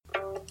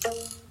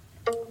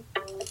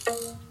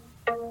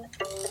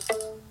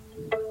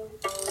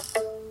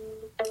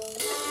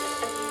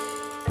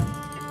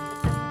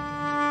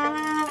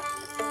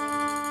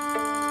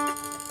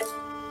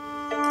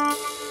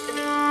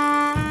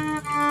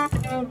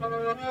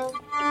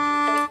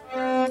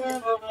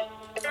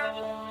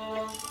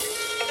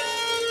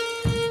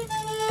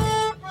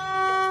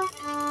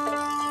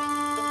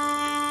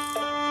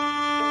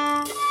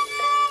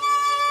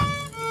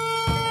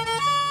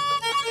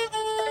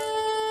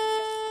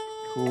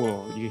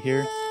Cool. You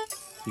hear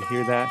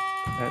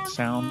that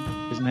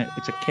sound? Isn't it?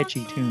 It's a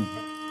catchy tune,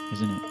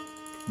 isn't it?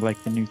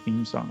 Like the new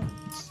theme song.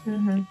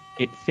 Hmm.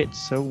 It fits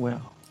so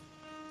well.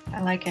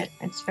 I like it.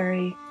 It's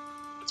very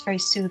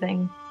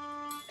soothing.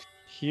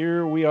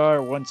 Here we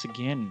are once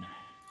again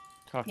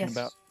talking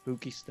about Yes,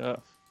 spooky stuff.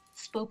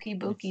 spooky,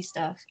 booky It's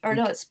stuff. Or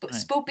no, spooky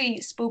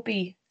it's time.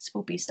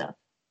 spoopy stuff.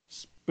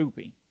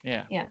 Spoopy.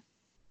 Yeah. Yeah.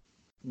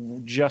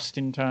 Just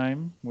in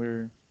time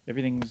where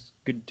everything's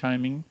good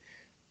timing.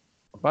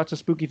 Lots of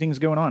spooky things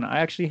going on. I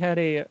actually had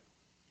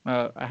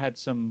I had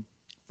some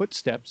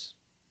footsteps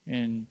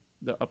in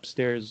the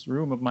upstairs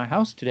room of my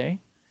house today,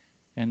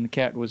 and the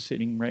cat was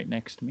sitting right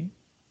next to me.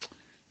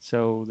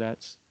 So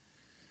that's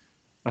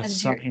a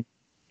Has your sign.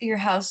 your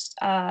house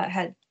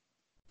had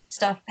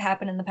stuff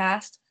happen in the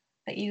past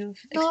that you've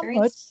Not much.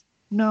 experienced?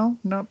 No,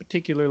 not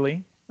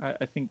particularly.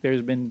 I think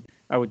there's been,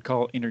 I would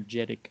call,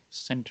 energetic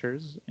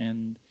centers,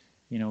 and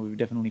we've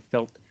definitely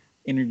felt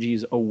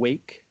energies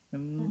awake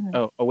and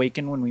Hmm.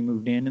 awaken when we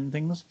moved in and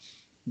things.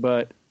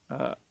 But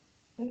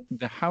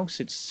the house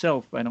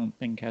itself, I don't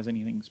think has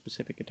anything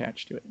specific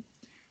attached to it.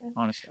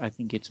 Honestly, I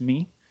think it's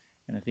me,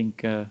 and I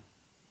think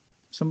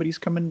somebody's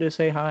coming to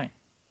say hi.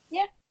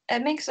 Yeah,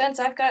 it makes sense.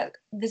 I've got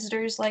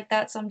visitors like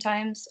that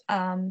sometimes,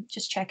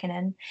 just checking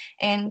in.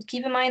 And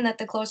keep in mind that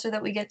the closer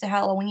that we get to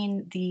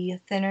Halloween, the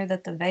thinner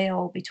that the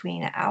veil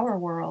between our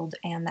world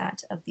and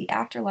that of the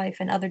afterlife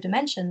and other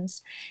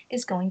dimensions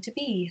is going to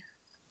be.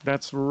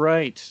 That's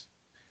right.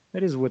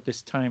 That is what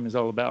this time is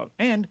all about.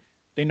 And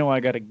they know I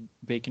got a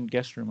vacant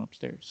guest room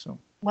upstairs, so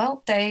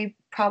Well, they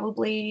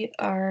probably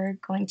are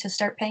going to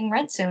start paying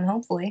rent soon,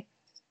 hopefully.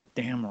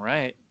 damn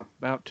right.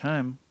 About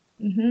time.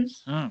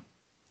 Mm-hmm. Huh.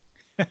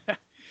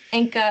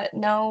 Ain't got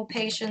no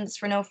patience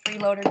for no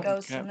freeloader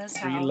ghosts in Got this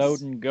house.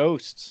 freeloading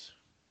ghosts.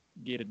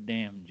 Get a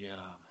damn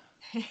job.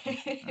 All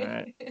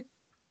right.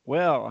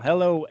 Well,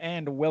 hello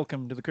and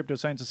welcome to the Crypto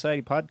Science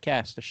Society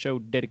podcast, a show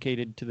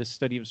dedicated to the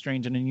study of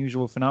strange and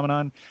unusual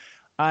phenomenon.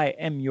 I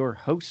am your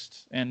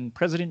host and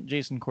president,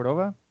 Jason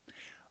Cordova.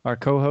 Our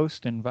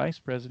co-host and vice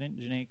president,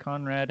 Janae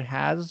Conrad,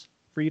 has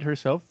freed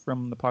herself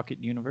from the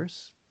pocket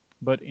universe,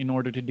 but in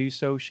order to do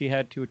so, she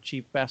had to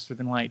achieve faster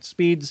than light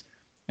speeds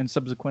and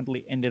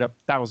subsequently ended up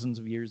thousands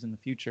of years in the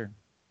future.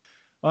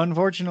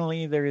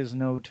 Unfortunately, there is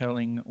no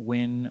telling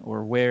when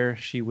or where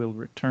she will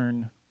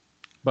return,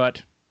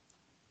 but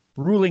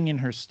ruling in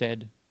her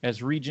stead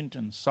as regent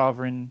and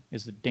sovereign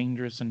is the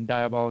dangerous and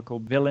diabolical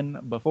villain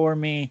before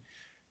me.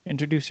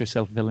 Introduce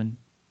yourself, villain.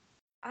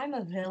 I'm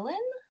a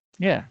villain?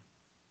 Yeah,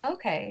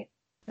 Okay.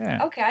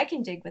 yeah. Okay, I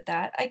can dig with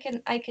that. I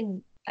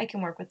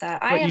can work with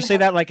that. I But you am say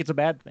that like it's a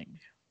bad thing.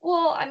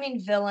 well, I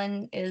mean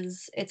villain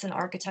is it's an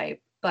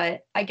archetype,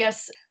 but I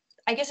guess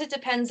it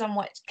depends on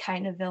what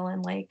kind of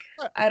villain. Like,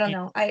 I don't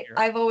know.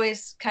 I've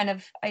always kind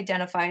of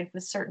identified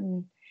with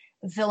certain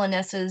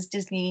villainesses,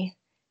 Disney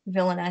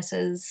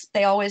villainesses.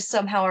 They always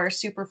somehow are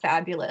super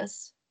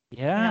fabulous,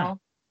 you Yeah. know.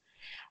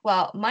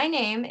 Well, my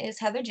name is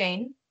Heather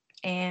Jane,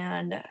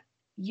 and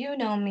you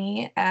know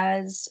me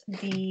as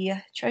the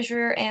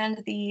treasurer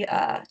and the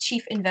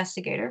chief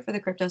investigator for the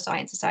Crypto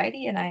Science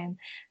Society, and I am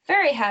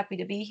very happy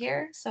to be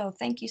here. So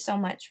thank you so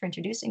much for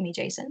introducing me,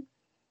 Jason.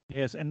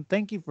 Yes, and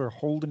thank you for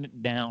holding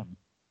it down.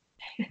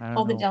 I don't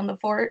Holding know, down the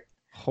fort.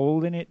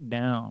 holding it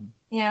down,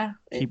 Yeah.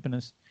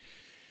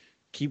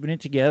 keeping it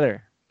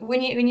together.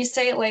 When you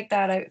say it like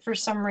that, for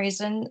some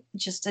reason,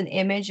 just an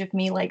image of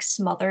me like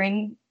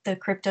smothering the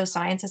Crypto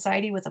Science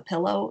Society with a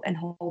pillow and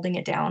holding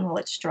it down while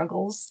it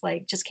struggles,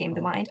 like just came to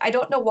Oh, mind. I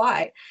don't know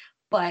why,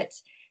 but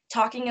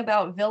talking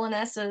about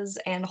villainesses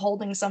and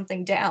holding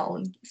something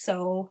down.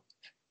 So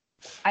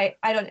I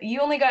don't. You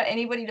only got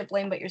anybody to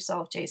blame but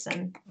yourself,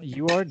 Jason.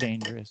 you are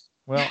dangerous.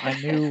 Well,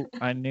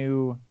 I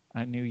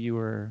knew you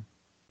were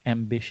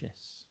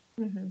ambitious.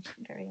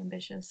 Very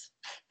ambitious.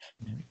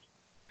 Yeah.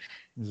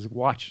 This is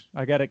watch.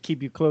 I gotta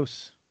keep you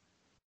close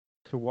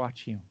to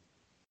watch you,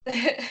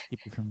 keep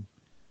you from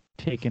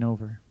taking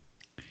over.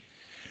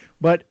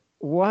 But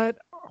what?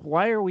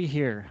 Why are we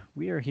here?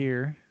 We are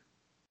here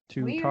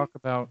to Weird. talk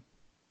about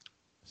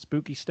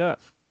spooky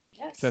stuff.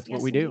 Yes, That's what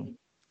yes, we do.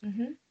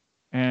 indeed. Hmm.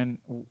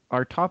 And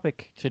our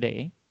topic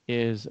today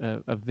is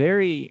a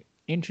very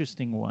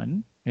interesting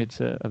one.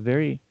 It's a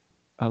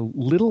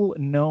little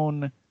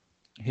known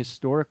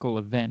historical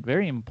event,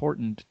 very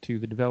important to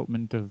the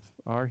development of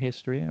our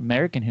history,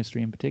 American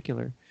history in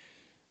particular,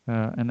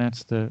 and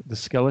that's the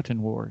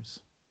Skeleton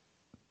Wars.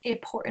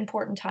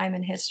 Important time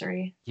in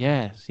history.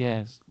 Yes,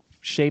 yes,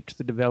 shaped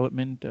the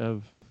development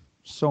of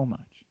so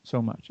much,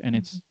 and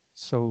it's Mhm.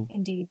 so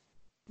Indeed.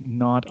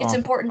 not It's often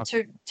important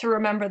talked. to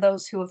remember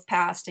those who have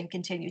passed and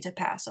continue to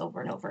pass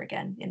over and over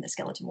again in the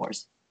Skeleton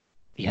Wars.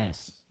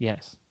 Yes,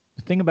 yes.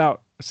 The thing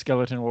about a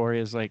Skeleton War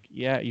is like,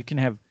 yeah, you can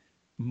have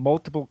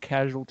multiple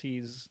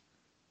casualties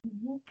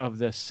Hmm. of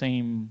the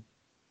same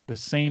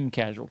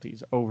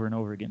casualties over and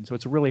over again. So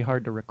it's really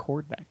hard to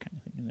record that kind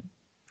of thing,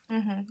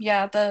 isn't it?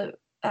 Yeah,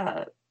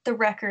 the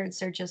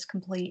records are just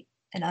complete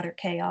and utter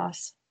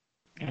chaos.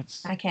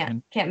 It's I can't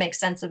and can't make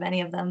sense of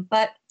any of them,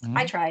 but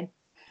I mhm, tried.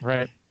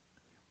 right.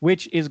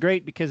 which is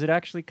great because it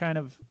actually kind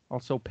of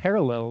also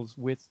parallels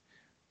with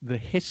the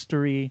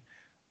history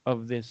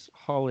of this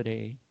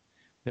holiday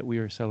that we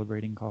are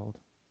celebrating called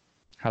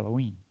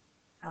Halloween.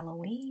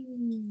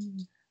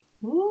 Halloween.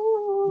 Ooh,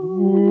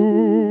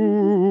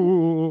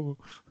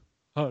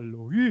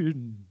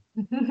 Halloween.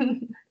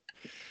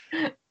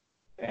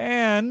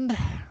 And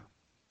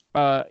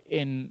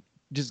in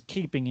just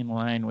keeping in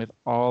line with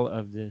all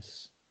of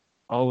this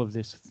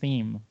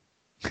theme,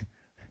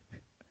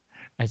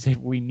 as if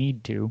we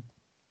need to,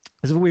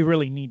 as if we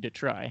really need to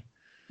try.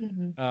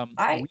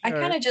 I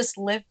kind of just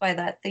live by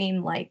that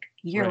theme like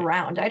year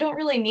round. I don't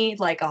really need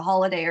like a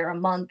holiday or a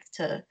month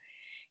to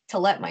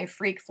let my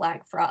freak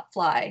flag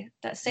fly.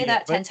 Say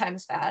that 10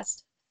 times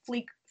fast.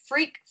 Freak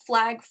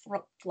flag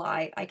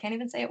fly. I can't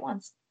even say it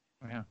once.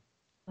 Yeah.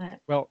 But.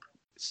 Well,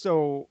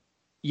 so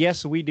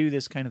yes, we do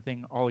this kind of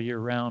thing all year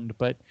round,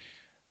 but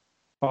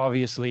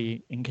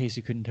obviously, in case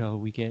you couldn't tell,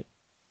 we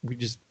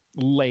just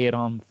lay it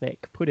on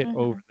thick, put it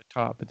over the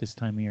top at this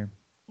time of year.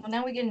 Well,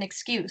 now we get an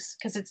excuse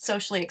because it's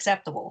socially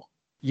acceptable.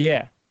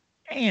 Yeah.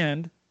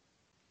 And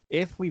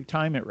if we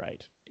time it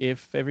right,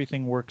 if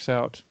everything works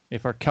out,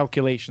 if our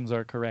calculations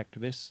are correct,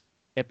 this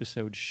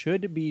episode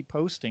should be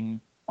posting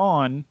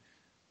on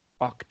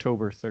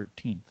October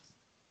 13th.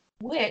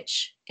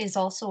 Which is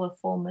also a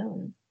full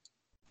moon.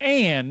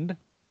 And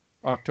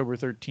October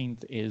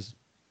 13th is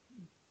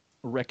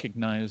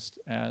recognized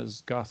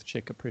as Goth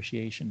Chick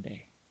Appreciation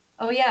Day.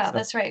 Oh, yeah, so.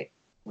 That's right.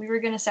 We were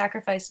going to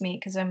sacrifice me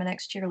because I'm an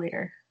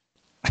ex-cheerleader.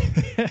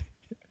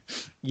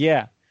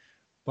 Yeah,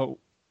 but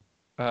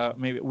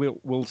maybe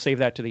we'll save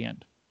that to the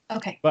end.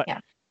 Okay, but yeah.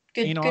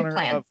 Good honor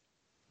plan. Of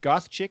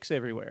goth chicks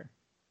everywhere,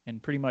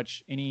 and pretty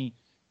much any,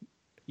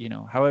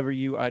 however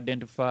you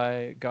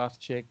identify goth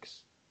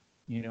chicks,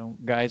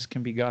 guys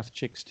can be goth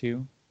chicks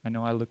too. I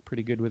know I look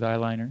pretty good with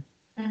eyeliner.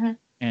 Mm-hmm.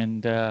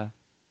 And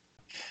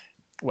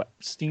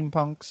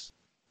steampunks,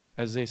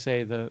 as they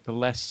say, the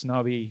less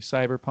snobby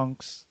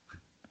cyberpunks,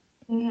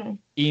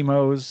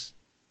 emos,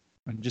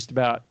 and just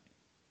about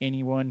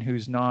anyone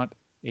who's not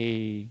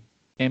a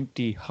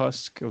empty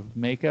husk of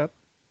makeup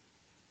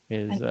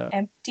is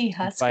empty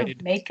husk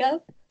of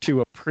makeup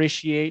to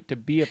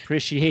be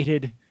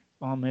appreciated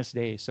on this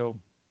day. So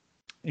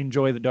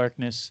enjoy the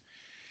darkness,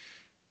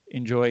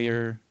 enjoy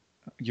your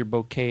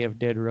bouquet of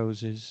dead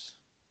roses.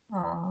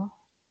 Aw,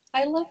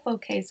 I love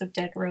bouquets of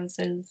dead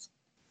roses.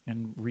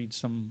 And read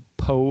some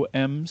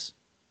poems,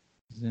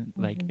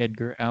 like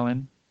Edgar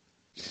Allan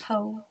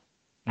Poe.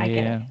 I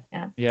get it.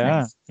 Yeah.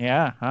 Nice.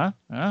 Yeah. Huh?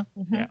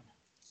 Yeah.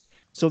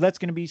 So that's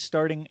going to be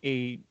starting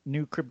a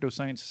new Crypto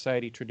Science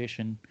Society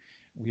tradition.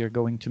 We are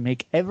going to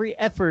make every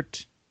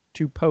effort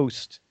to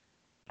post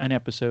an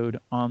episode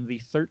on the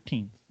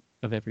 13th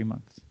of every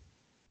month,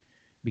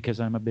 because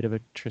I'm a bit of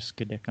a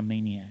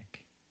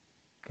triskaidecamaniac.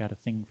 Got a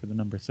thing for the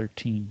number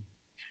 13.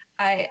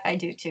 I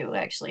do too,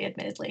 actually,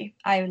 admittedly.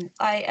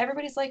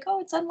 Everybody's like,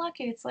 oh, it's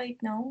unlucky. It's like,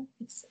 no,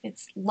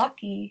 it's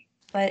lucky.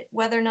 But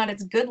whether or not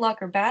it's good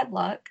luck or bad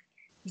luck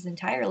is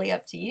entirely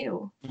up to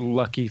you.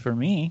 Lucky for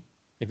me.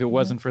 If it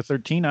wasn't for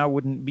 13, I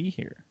wouldn't be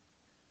here.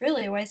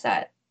 Really? Why is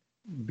that?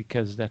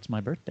 Because that's my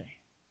birthday.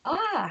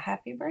 Ah,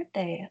 happy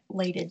birthday,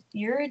 Lated.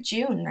 You're a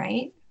June,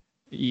 right?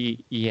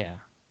 Yeah.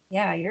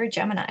 Yeah, you're a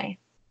Gemini.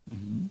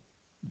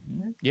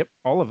 Yep,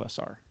 all of us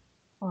are.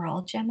 We're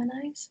all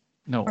Geminis?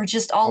 No. Or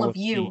just all of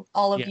you?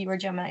 All of you are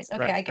Geminis.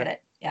 Okay, I get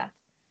it. Yeah.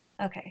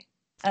 Okay.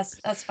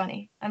 That's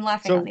funny. I'm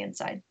laughing on the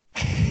inside.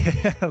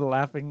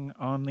 Laughing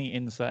on the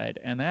inside.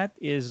 And that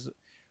is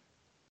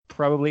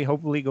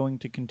hopefully going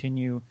to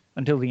continue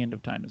until the end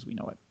of time as we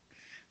know it.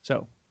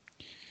 So,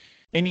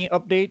 any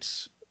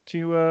updates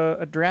to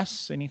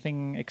address?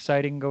 Anything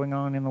exciting going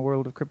on in the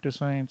world of crypto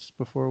science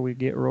before we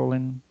get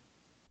rolling?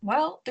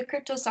 Well, the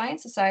Crypto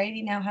Science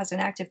Society now has an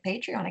active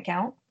Patreon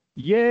account.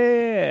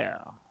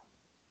 Yeah,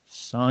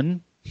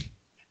 son.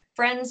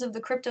 Friends of the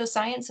Crypto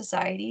Science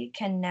Society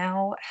can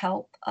now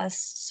help us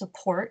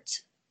support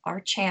our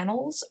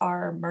channels,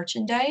 our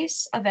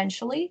merchandise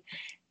eventually,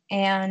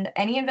 and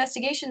any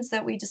investigations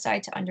that we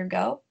decide to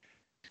undergo.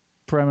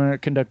 Primarily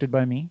conducted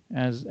by me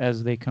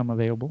as they come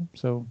available.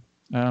 So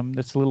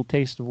that's a little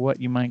taste of what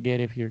you might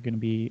get if you're going to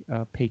be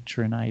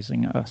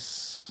patronizing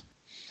us.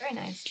 Very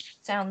nice.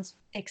 Sounds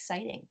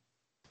exciting.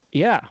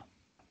 Yeah.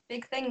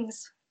 Big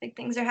things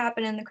are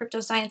happening in the Crypto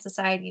Science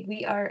Society.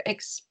 We are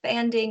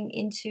expanding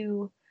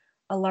into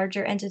a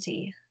larger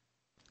entity.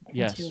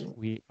 Yes,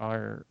 we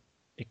are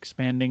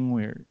expanding.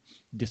 We're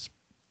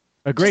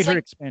a greater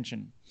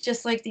expansion.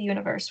 Just like the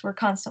universe, we're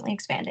constantly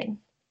expanding.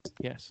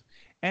 Yes,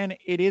 and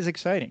it is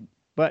exciting.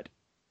 But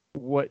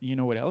what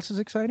else is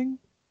exciting?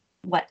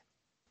 What?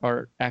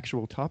 Our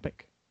actual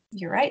topic.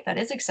 You're right. That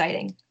is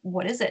exciting.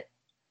 What is it?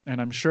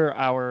 And I'm sure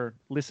our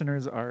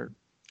listeners are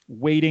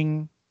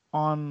waiting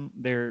on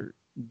they're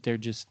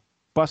just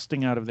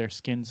busting out of their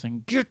skin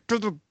saying, get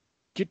to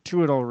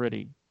it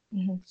already.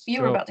 Mm-hmm.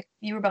 You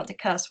were about to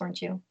cuss,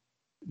 weren't you?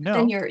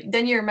 No.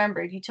 Then you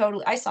remembered.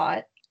 I saw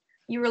it.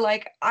 You were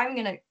like,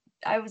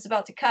 I was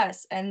about to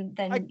cuss, and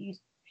then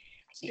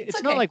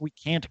It's not like we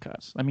can't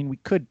cuss. I mean, we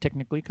could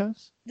technically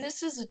cuss.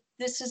 This is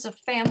a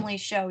family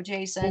show,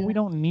 Jason. Well, we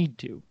don't need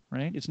to,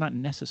 right? It's not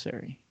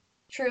necessary.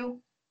 True.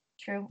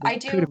 But I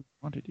could have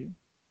wanted to.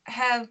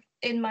 Have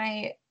in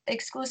my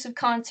exclusive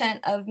content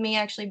of me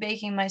actually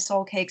baking my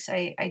soul cakes,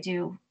 I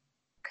do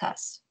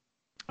cuss.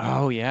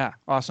 Oh yeah,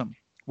 awesome.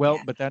 Well,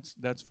 yeah. But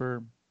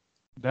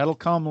that'll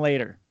come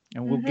later,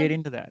 and we'll get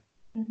into that.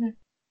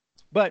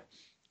 But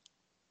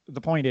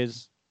the point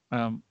is,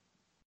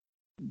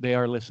 they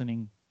are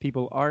listening.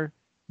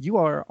 You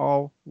are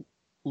all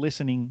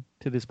listening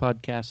to this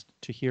podcast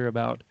to hear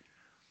about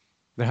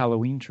the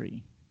Halloween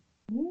tree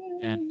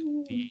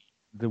and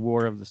the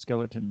War of the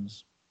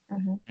Skeletons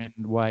and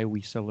why we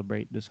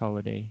celebrate this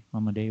holiday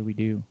on the day we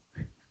do.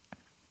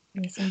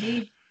 Yes,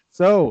 indeed.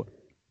 So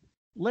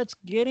let's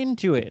get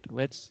into it.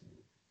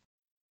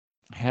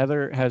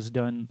 Heather has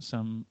done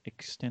some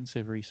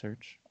extensive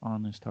research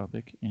on this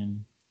topic,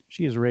 and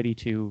she is ready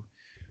to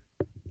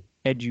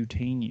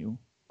edutain you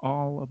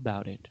all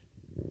about it.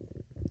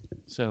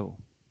 So,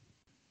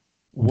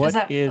 was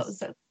that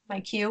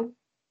my cue?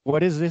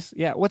 What is this?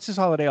 Yeah, what's this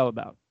holiday all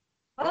about?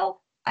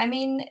 Well, I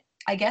mean,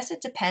 I guess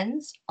it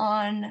depends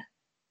on...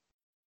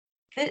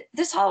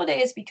 This holiday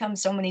has become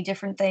so many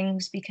different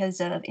things because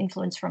of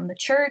influence from the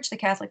church, the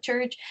Catholic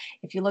Church.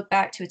 If you look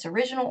back to its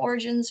original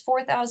origins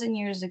 4,000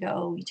 years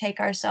ago, we take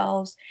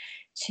ourselves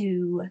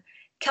to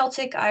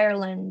Celtic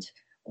Ireland,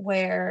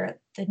 where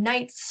the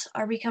nights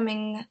are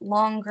becoming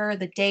longer,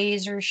 the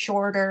days are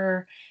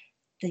shorter,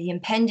 the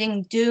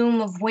impending doom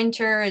of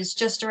winter is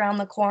just around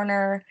the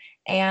corner,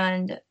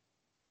 and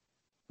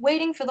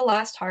waiting for the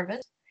last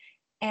harvest.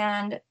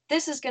 And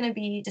this is going to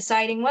be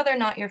deciding whether or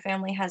not your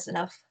family has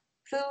enough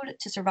food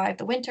to survive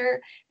the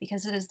winter,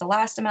 because it is the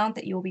last amount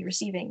that you will be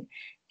receiving.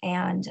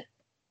 And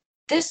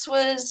this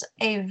was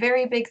a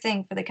very big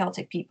thing for the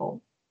Celtic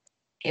people.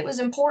 It was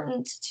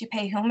important to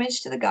pay homage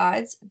to the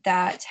gods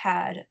that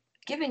had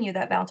given you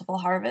that bountiful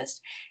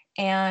harvest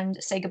and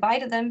say goodbye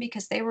to them,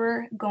 because they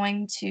were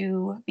going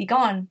to be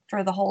gone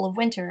for the whole of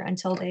winter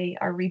until they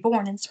are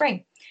reborn in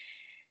spring.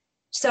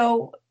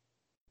 So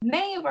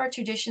many of our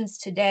traditions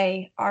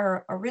today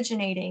are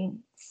originating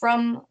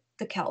from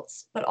the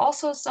Celts, but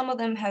also some of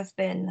them have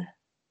been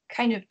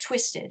kind of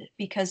twisted,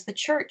 because the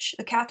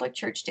Catholic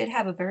Church did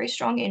have a very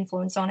strong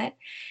influence on it,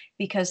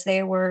 because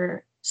they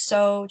were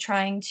so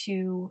trying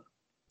to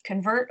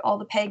convert all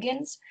the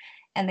pagans,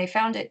 and they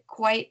found it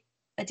quite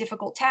a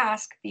difficult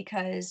task,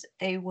 because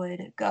they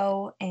would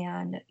go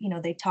and,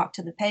 they'd talk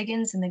to the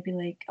pagans and they'd be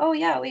like, oh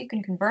yeah, we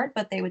can convert,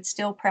 but they would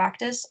still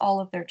practice all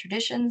of their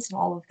traditions and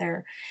all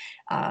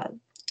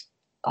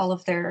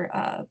of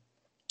their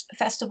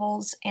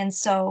festivals. And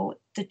so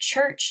the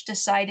church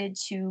decided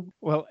to...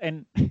 Well,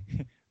 and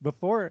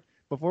before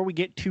we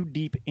get too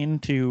deep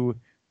into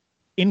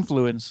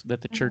influence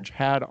that the church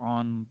had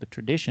on the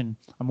tradition,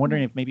 I'm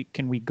wondering if maybe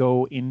can we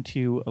go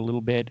into a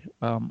little bit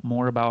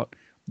more about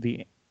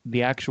the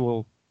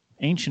actual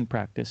ancient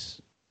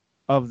practice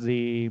of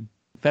the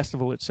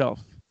festival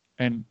itself.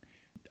 And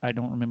I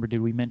don't remember,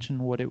 did we mention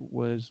what it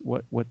was,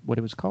 what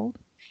it was called?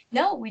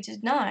 No, we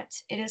did not.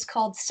 It is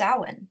called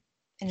Samhain,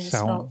 and it is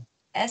spelled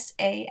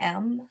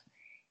Samhain.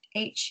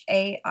 It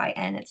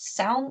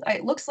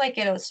looks like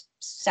it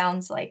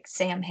sounds like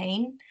Sam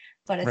Hain,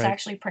 but it's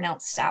actually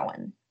pronounced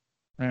Samhain.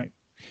 Right.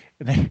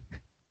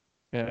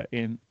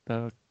 In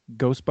the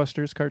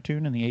Ghostbusters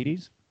cartoon in the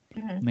 80s,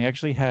 they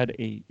actually had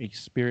a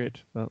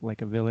spirit,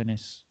 like a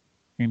villainous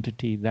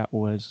entity that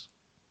was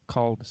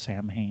called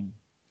Samhain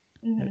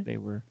that they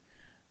were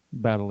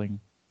battling.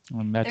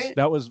 And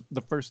that was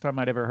the first time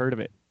I'd ever heard of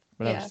it,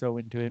 but I was so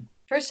into it.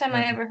 First time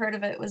I ever heard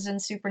of it was in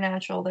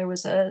Supernatural. There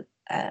was a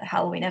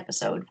Halloween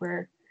episode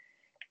where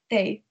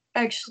they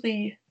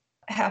actually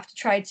have to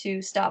try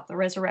to stop the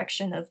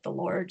resurrection of the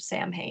Lord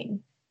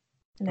Samhain.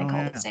 And they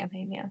call it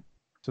Samhain, yeah.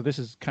 So this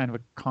is kind of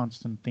a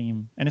constant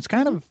theme. And it's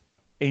kind of,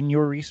 in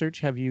your research,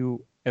 have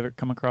you ever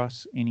come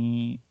across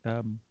any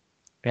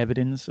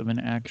evidence of an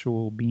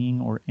actual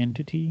being or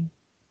entity?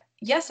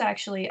 Yes,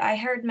 actually. I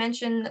heard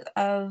mention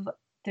of,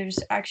 there's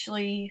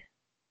actually...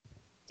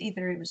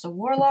 either it was a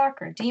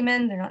warlock or a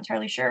demon, they're not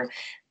entirely sure,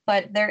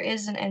 but there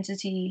is an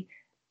entity.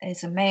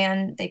 It's a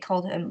man. They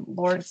called him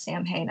Lord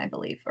Samhain, I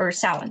believe, or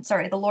Samhain.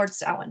 Sorry, the Lord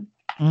Samhain.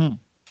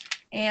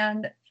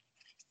 And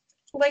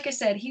like I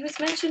said, he was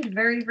mentioned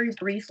very, very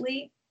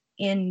briefly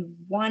in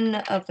one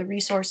of the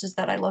resources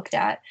that I looked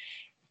at,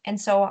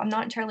 and so I'm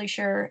not entirely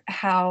sure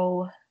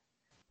how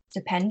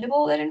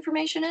dependable that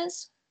information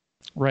is.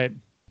 Right.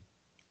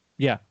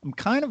 Yeah, I'm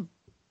kind of.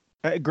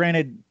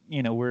 Granted,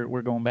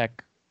 we're going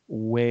back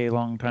way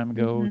long time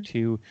ago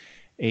to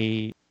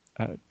a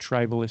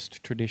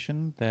tribalist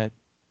tradition that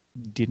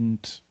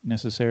didn't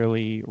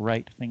necessarily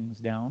write things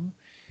down,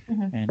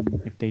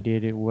 and if they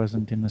did, it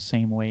wasn't in the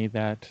same way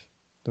that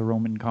the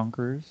Roman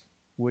conquerors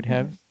would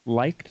have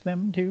liked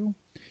them to.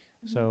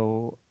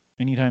 So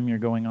anytime you're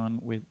going on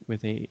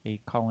with a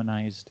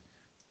colonized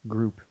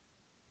group,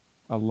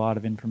 a lot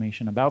of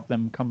information about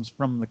them comes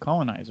from the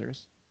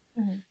colonizers,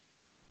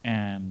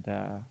 and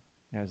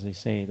as they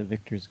say, the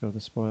victors go the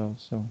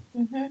spoils. So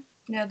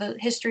The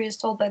history is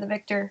told by the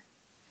victor.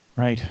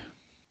 Right.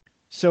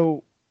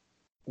 So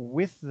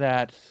with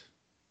that,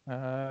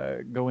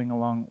 going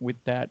along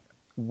with that,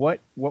 what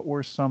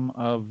were some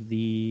of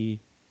the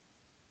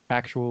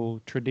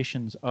actual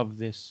traditions of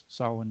this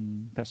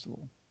Samhain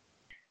festival?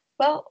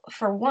 Well,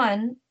 for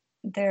one,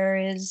 there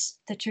is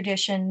the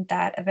tradition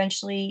that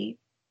eventually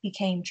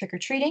became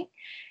trick-or-treating,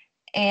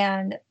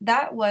 and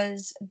that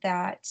was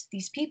that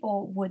these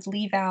people would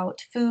leave out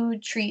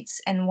food,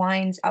 treats, and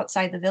wines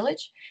outside the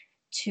village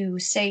to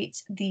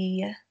sate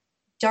the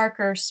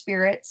darker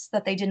spirits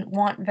that they didn't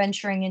want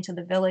venturing into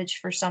the village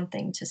for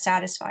something to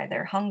satisfy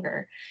their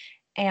hunger.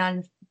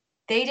 And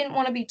they didn't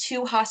want to be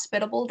too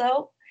hospitable,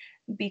 though,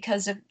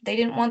 because they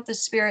didn't want the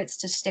spirits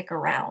to stick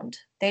around.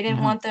 They didn't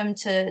Mm-hmm. want them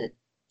to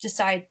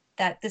decide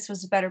that this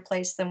was a better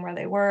place than where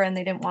they were, and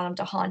they didn't want them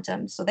to haunt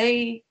them. So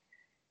they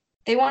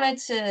wanted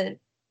to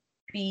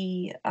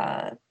be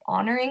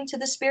honoring to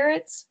the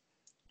spirits,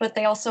 but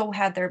they also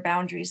had their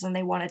boundaries and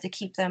they wanted to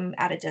keep them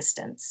at a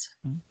distance,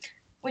 Mm-hmm.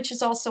 which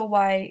is also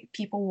why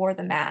people wore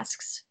the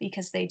masks,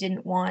 because they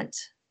didn't want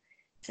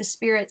the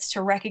spirits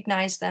to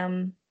recognize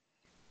them,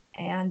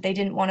 and they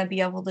didn't want to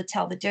be able to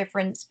tell the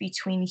difference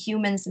between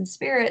humans and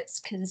spirits,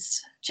 because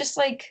just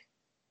like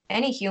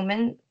any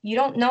human, you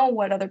don't know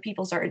what other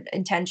people's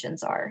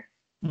intentions are.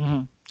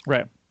 Mm-hmm.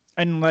 Right.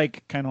 And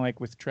like kind of like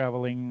with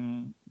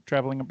traveling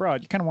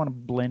abroad, you kind of want to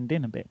blend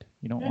in a bit.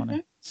 You don't want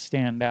to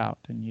stand out,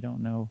 and you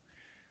don't know.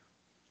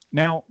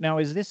 Now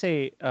is this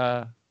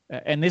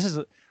and this is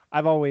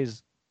I've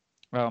always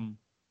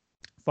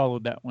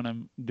followed that when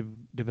I'm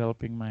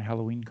developing my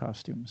Halloween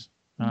costumes.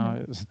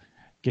 I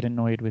get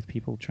annoyed with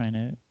people trying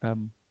to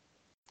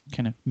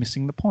kind of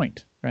missing the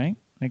point, right?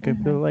 Like I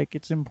feel like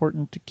it's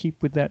important to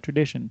keep with that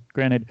tradition.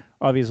 Granted,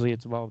 obviously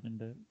it's evolved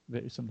into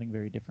something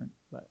very different,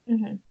 but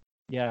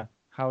yeah,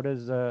 how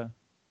does I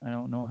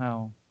don't know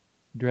how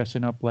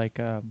dressing up like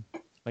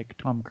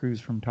Tom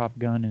Cruise from Top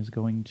Gun is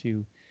going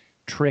to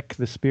trick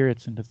the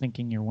spirits into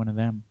thinking you're one of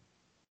them.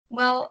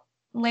 Well,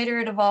 later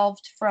it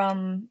evolved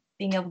from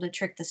being able to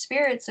trick the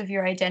spirits of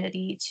your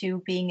identity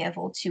to being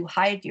able to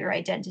hide your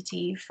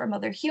identity from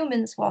other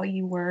humans while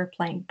you were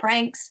playing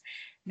pranks,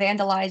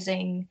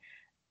 vandalizing,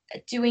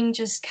 doing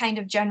just kind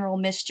of general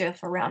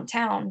mischief around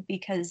town,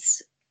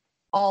 because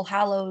All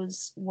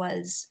Hallows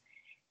was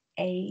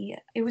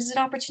it was an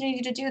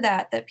opportunity to do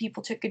that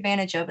people took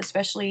advantage of,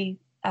 especially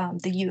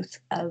the youth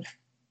of,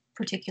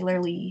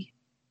 particularly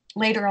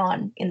later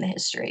on in the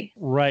history.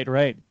 Right,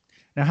 right.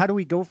 Now, how do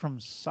we go from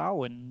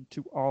Samhain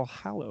to All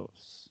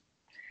Hallows?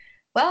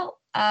 Well,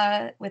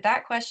 with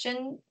that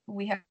question,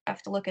 we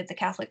have to look at the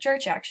Catholic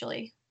Church,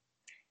 actually.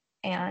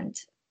 And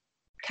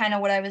kind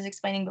of what I was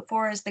explaining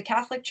before is the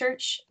Catholic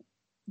Church,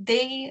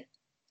 they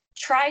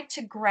tried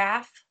to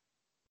graph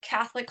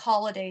Catholic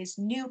holidays,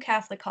 new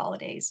Catholic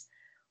holidays,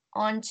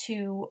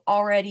 onto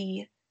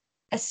already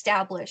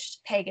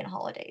established pagan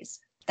holidays.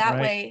 That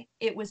way,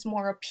 it was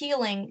more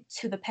appealing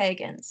to the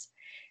pagans.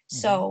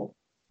 So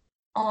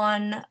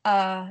on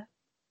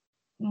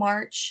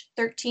March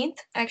 13th,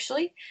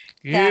 actually,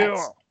 that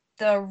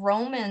the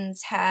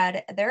Romans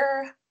had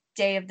their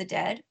Day of the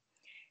Dead,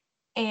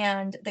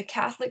 and the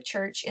Catholic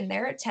Church, in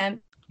their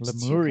attempt to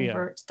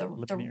convert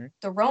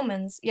the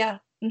Romans,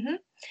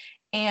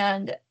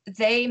 and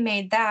they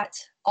made that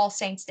All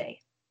Saints Day,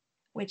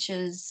 which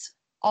is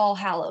All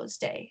Hallows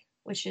Day,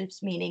 which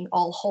is meaning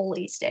All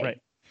Holies Day.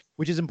 Right.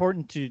 Which is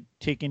important to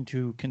take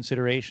into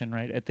consideration,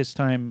 right? At this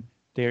time,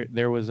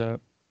 there was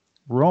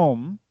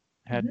Rome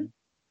had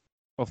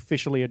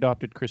officially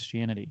adopted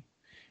Christianity,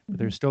 but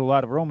there's still a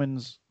lot of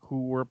Romans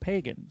who were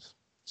pagans.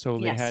 So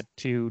they had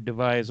to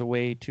devise a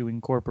way to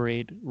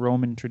incorporate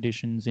Roman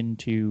traditions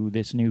into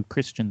this new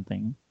Christian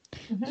thing.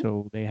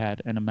 So they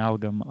had an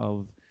amalgam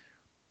of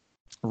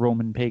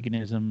Roman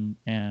paganism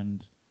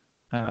and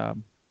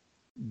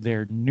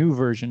their new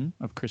version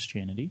of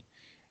Christianity,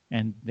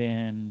 and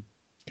then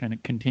kind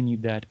of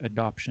continued that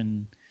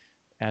adoption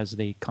as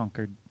they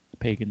conquered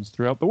pagans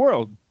throughout the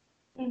world.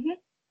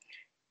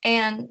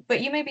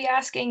 But you may be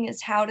asking,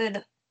 is how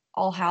did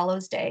All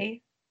Hallows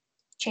Day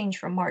change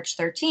from March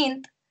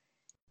 13th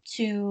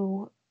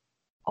to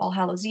All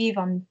Hallows Eve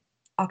on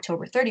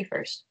October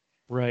 31st?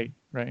 Right.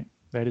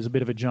 That is a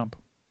bit of a jump.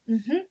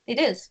 It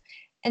is.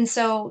 And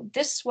so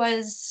this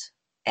was,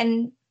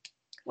 and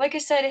like I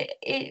said,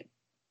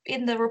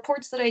 in the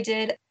reports that I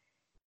did,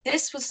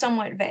 this was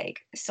somewhat vague.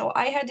 So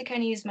I had to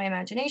kind of use my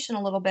imagination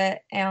a little bit.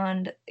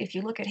 And if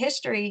you look at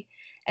history,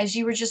 as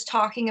you were just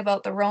talking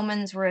about, the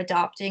Romans were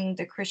adopting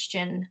the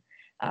Christian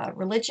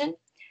religion,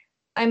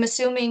 I'm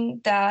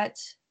assuming that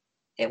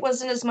it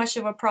wasn't as much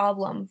of a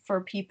problem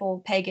for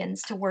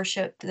pagans, to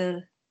worship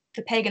the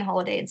pagan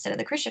holiday instead of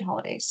the Christian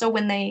holiday. So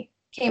when they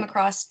came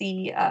across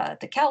the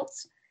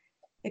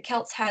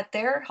Celts had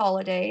their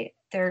holiday,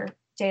 their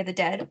Day of the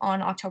Dead,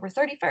 on October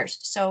 31st.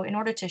 So in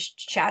order to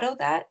shadow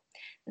that,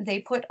 they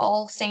put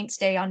All Saints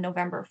Day on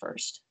November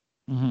 1st.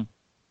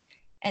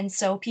 And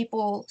so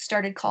people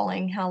started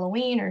calling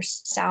Halloween or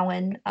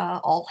Samhain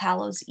All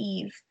Hallows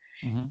Eve.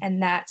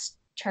 And that's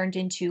turned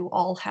into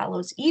All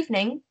Hallows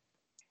Evening.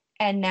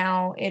 And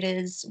now it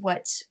is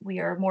what we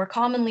are more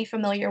commonly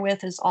familiar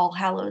with as All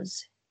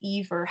Hallows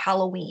Eve or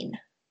Halloween.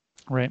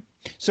 Right.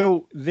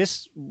 So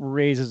this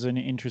raises an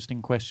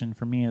interesting question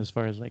for me as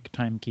far as like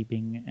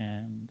timekeeping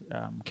and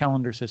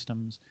calendar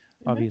systems.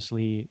 Mm-hmm.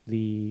 Obviously,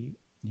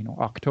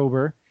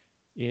 October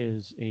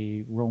is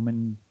a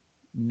Roman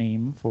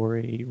name for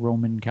a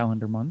Roman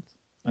calendar month,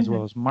 as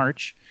well as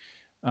March.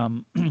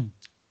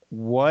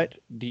 What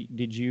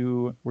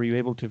were you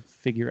able to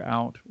figure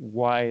out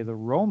why the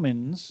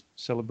Romans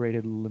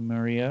celebrated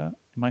Lemuria?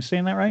 Am I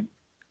saying that right?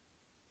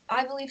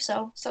 I believe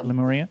so.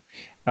 Lemuria,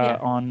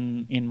 yeah.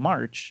 in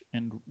March,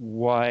 and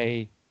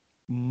why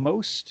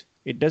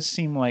it does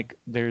seem like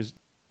there's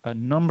a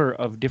number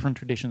of different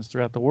traditions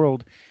throughout the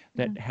world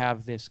that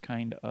have this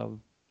kind of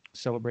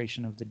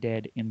celebration of the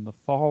dead in the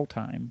fall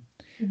time.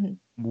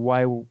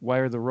 Why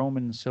are the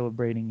Romans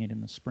celebrating it in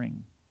the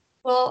spring?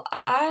 Well,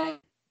 I'm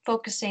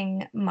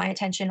focusing my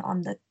attention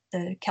on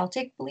the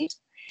Celtic beliefs,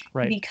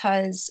 Right.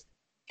 because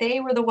they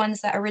were the ones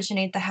that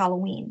originated the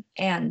Halloween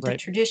and the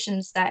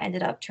traditions that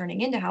ended up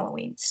turning into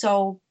Halloween.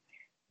 So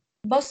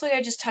mostly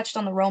I just touched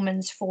on the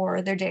Romans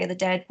for their Day of the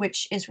Dead,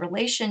 which is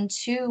relation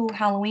to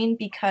Halloween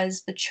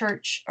because the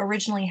church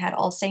originally had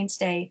All Saints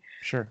Day.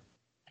 Sure.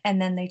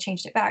 And then they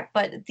changed it back.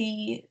 But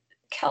the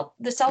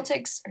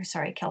Celtics,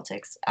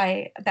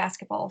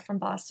 basketball from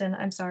Boston,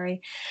 I'm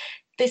sorry.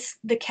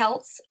 The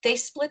Celts, they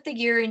split the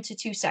year into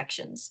two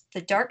sections, the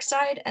dark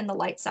side and the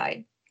light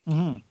side.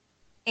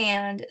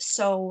 And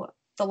so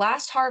the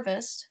last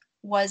harvest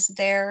was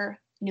their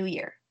new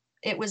year.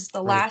 It was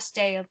the last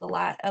day of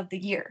the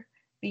year,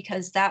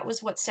 because that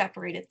was what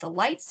separated the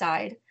light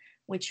side,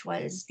 which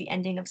was the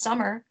ending of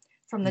summer,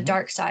 from the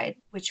dark side,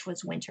 which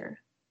was winter.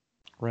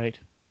 Right.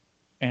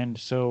 And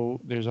so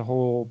there's a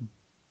whole,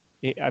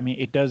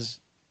 it does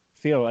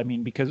feel,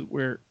 because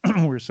we're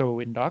we're so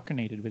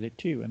indoctrinated with it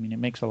too. It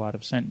makes a lot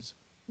of sense,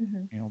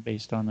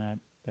 based on that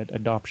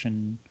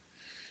adoption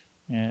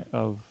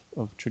of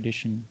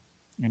tradition,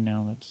 and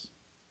now that's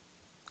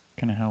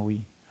kind of how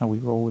we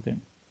roll with it.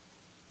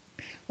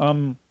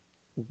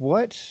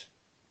 What?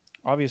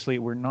 Obviously,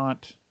 we're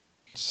not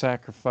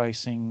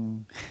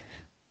sacrificing.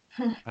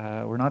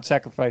 We're not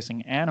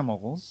sacrificing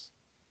animals,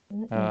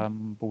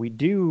 but we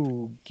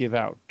do give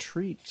out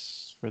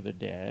treats for the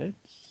dead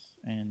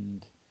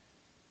and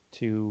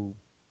to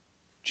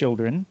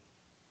children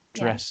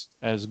dressed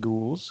as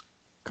ghouls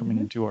coming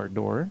into our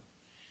door.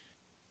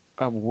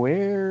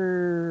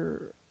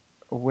 Where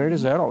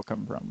does that all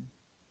come from?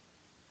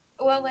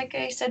 Well, like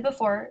I said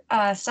before,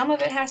 some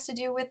of it has to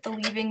do with the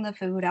leaving the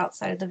food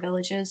outside of the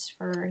villages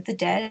for the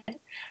dead.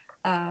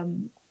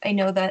 I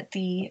know that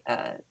the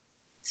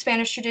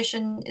Spanish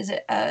tradition is,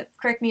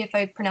 correct me if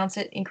I pronounce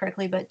it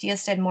incorrectly, but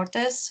Días de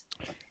Muertos.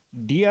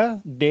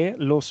 Dia de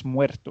los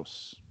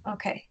Muertos.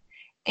 Okay.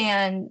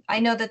 And I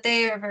know that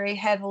they are very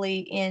heavily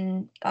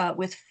in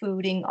with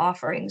fooding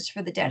offerings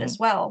for the dead as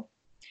well.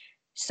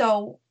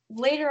 So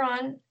later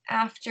on,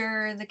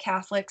 after the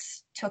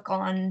Catholics took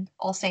on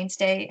All Saints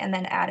Day and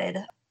then added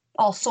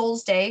All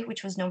Souls Day,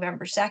 which was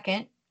November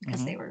 2nd,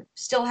 because they were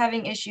still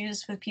having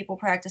issues with people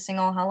practicing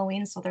All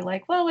Halloween. So they're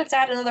like, well, let's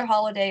add another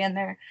holiday in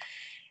there.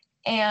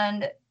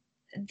 And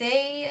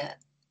they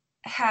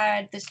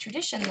had this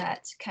tradition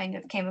that kind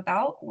of came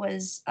about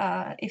was,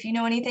 if you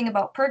know anything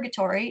about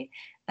purgatory,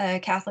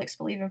 Catholics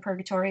believe in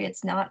purgatory.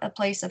 It's not a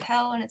place of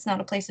hell and it's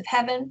not a place of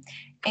heaven.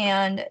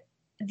 And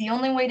the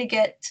only way to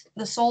get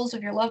the souls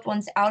of your loved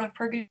ones out of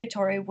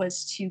purgatory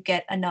was to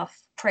get enough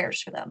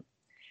prayers for them.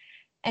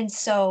 And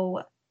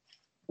so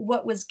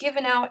what was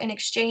given out in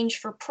exchange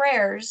for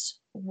prayers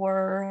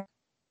were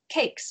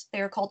cakes.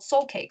 They were called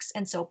soul cakes.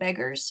 And so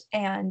beggars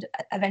and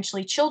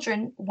eventually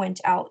children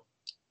went out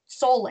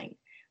souling,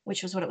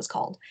 which was what it was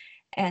called.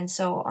 And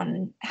so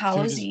on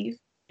Hallows Eve,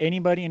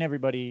 anybody and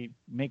everybody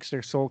makes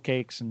their soul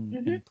cakes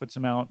and puts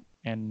them out,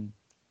 and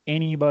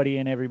anybody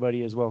and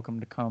everybody is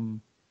welcome to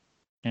come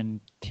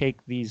and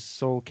take these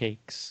soul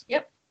cakes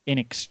in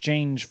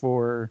exchange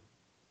for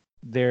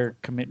their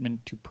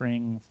commitment to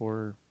praying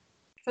for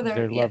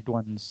their loved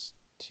ones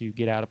to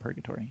get out of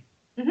purgatory.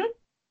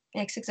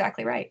 That's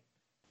exactly right.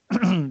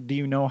 Do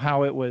you know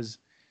how it was?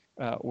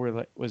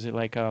 Was it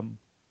like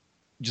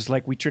just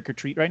like we trick or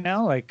treat right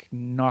now, like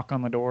knock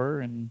on the door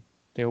and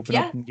they open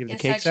up and give the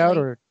cakes out?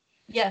 Or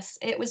yes,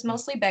 it was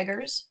mostly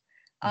beggars,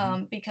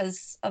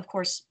 because of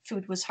course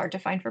food was hard to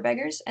find for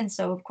beggars, and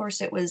so of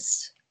course it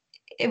was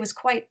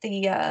quite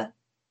the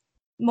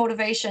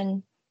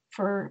motivation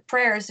for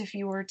prayers if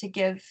you were to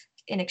give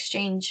in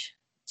exchange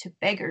to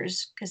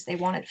beggars because they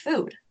wanted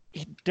food.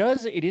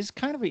 It is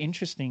kind of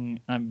interesting.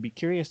 I'd be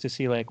curious to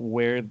see like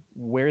where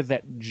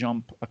that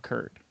jump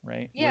occurred,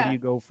 right? Where do you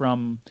go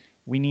from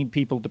we need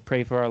people to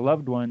pray for our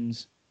loved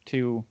ones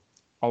to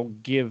I'll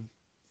give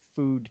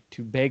food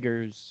to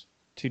beggars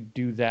to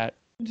do that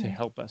to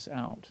help us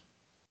out?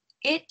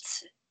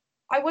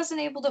 I wasn't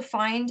able to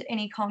find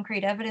any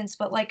concrete evidence,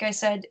 but like I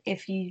said,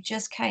 if you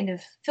just kind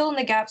of fill in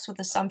the gaps with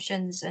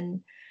assumptions,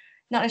 and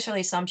not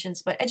necessarily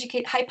assumptions, but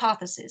educate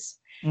hypotheses.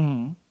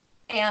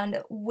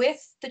 And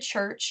with the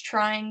church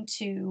trying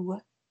to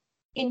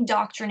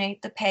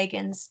indoctrinate the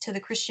pagans to the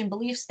Christian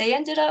beliefs, they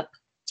ended up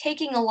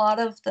taking a lot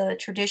of the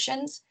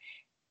traditions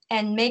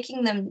and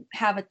making them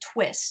have a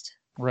twist.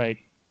 Right.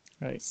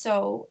 Right.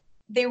 So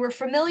they were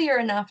familiar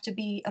enough to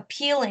be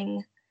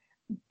appealing,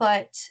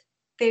 but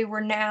they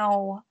were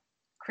now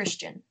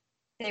Christian.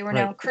 They were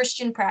now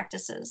Christian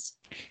practices.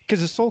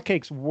 Because the soul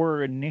cakes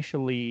were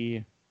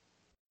initially,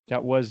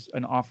 that was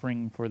an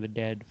offering for the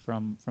dead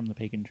from the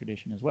pagan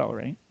tradition as well,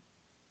 right?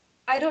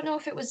 I don't know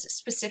if it was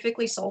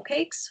specifically soul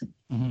cakes.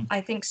 Mm-hmm.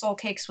 I think soul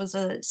cakes was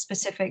a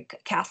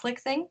specific Catholic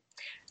thing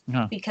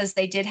because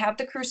they did have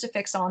the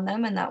crucifix on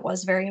them, and that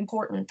was very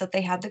important that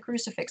they had the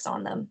crucifix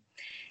on them.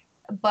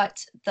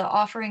 But the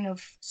offering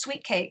of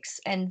sweet cakes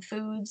and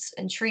foods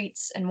and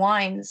treats and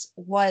wines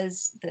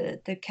was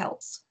the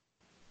Celts.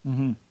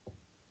 Mm-hmm.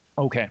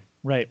 Okay,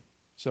 right.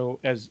 So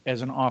as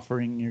an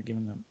offering, you're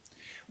giving them,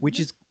 which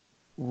is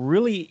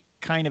really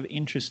kind of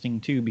interesting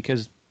too,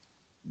 because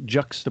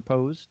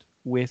juxtaposed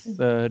with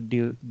the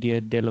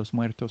Dia de los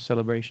Muertos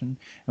celebration,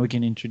 and we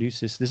can introduce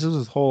this. This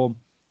is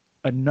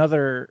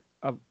another,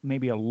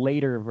 maybe a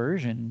later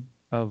version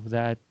of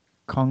that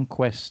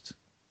conquest,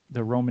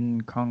 the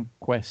Roman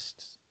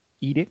conquest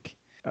edict,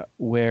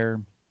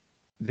 where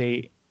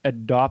they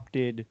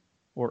adopted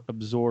or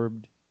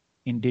absorbed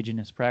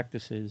indigenous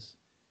practices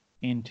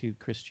into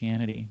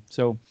Christianity.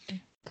 So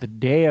the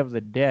Day of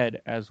the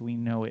Dead, as we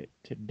know it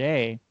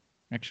today,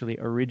 actually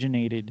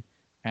originated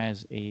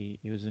as it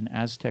was an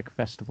Aztec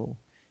festival.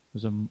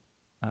 It was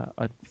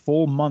a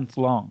full month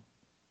long,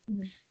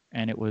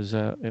 and it was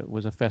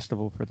a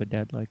festival for the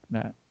dead like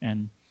that.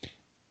 And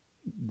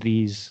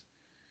these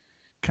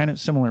kind of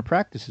similar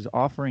practices,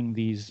 offering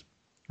these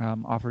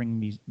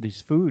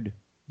food,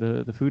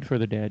 the food for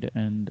the dead,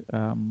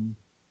 and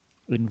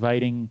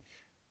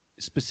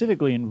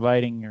specifically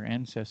inviting your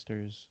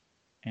ancestors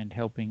and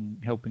helping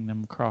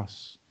them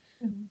cross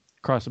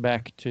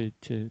back to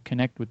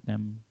connect with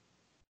them.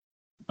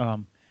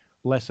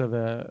 Less of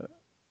a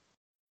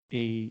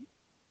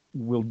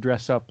we'll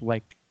dress up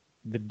like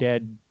the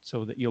dead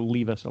so that you'll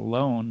leave us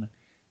alone,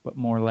 but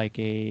more like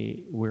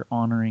we're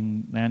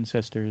honoring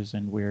ancestors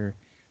and we're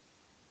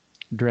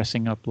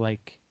dressing up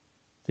like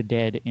the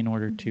dead in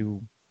order to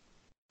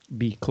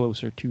be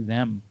closer to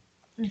them.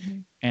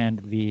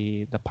 And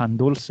the pan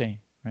dulce,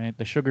 right?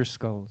 The sugar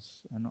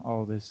skulls and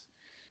all this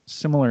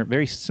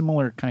very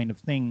similar kind of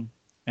thing.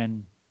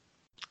 And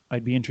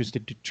I'd be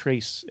interested to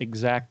trace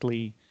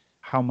exactly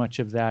how much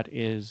of that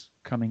is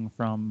coming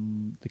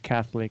from the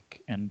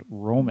Catholic and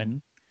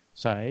Roman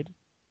side,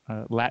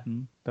 the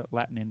Latin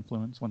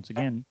influence once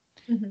again,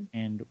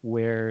 and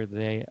where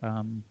they,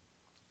 and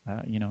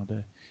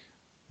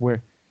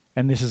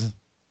this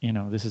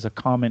is a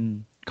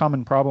common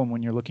problem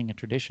when you're looking at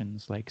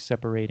traditions, like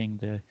separating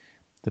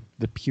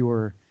the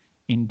pure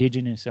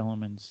indigenous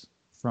elements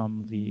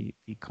from the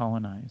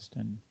colonized,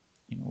 and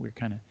we're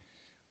kind of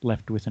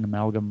left with an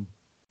amalgam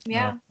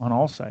on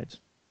all sides.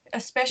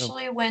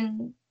 Especially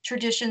when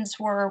traditions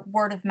were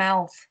word of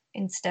mouth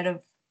instead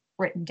of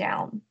written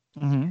down.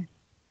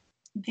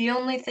 The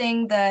only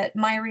thing that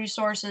my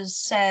resources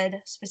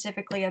said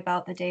specifically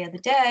about the Day of the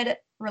Dead,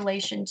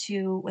 relation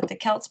to what the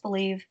Celts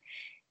believe,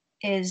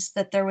 is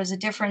that there was a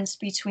difference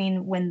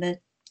between when the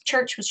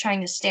church was trying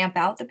to stamp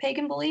out the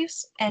pagan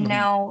beliefs, and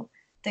now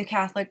the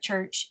Catholic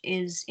Church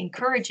is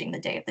encouraging the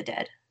Day of the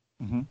Dead.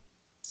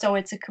 So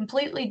it's a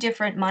completely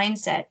different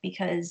mindset,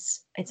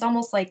 because it's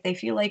almost like they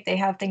feel like they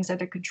have things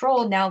under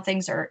control. Now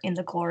things are in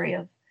the glory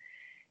of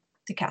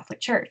the Catholic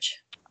Church.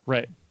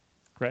 Right.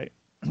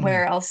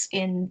 Where else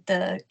in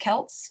the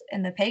Celts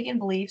and the pagan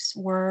beliefs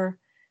were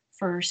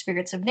for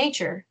spirits of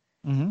nature,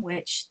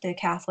 which the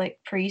Catholic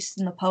priest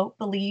and the Pope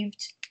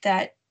believed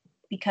that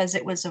because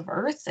it was of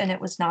earth and it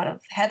was not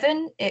of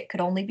heaven, it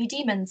could only be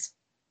demons.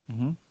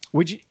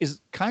 Which is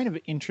kind of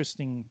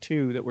interesting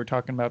too, that we're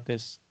talking about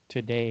this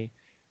today,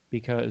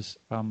 because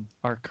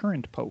our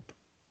current Pope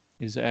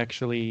is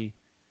actually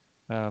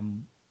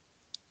in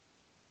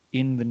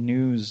the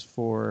news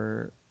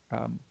for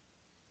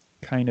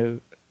kind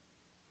of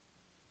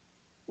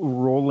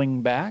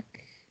rolling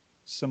back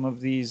some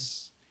of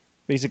these,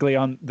 basically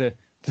on the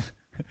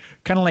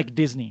kind of like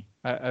Disney.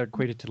 I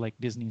equate it to like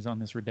Disney's on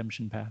this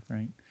redemption path,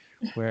 right?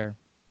 Where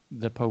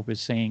the Pope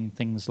is saying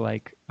things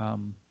like,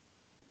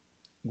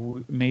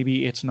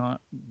 maybe it's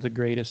not the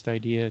greatest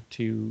idea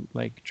to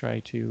like try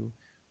to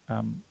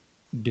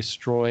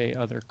destroy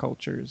other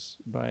cultures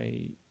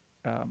by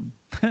and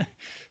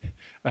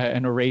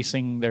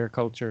erasing their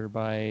culture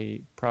by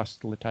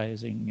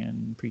proselytizing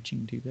and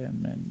preaching to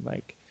them, and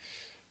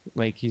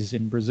like he's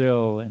in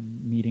Brazil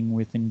and meeting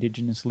with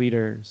indigenous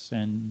leaders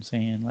and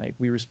saying like,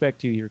 we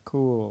respect you, you're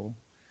cool.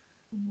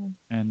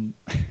 And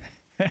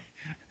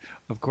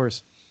of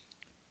course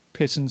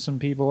pissing some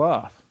people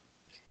off.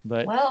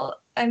 But well,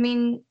 I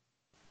mean,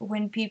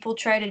 when people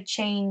try to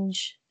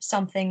change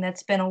something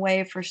that's been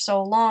away for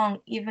so long,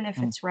 even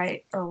if it's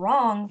right or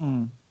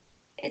wrong,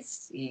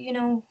 it's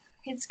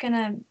it's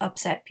gonna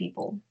upset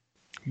people.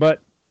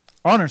 But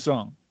honor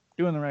song,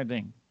 doing the right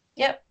thing.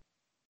 Yep.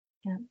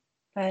 Yeah.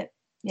 But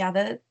yeah,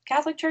 the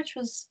Catholic Church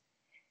was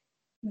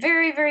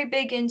very, very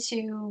big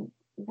into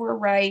we're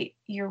right,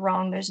 you're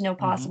wrong. There's no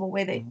Mm-hmm. possible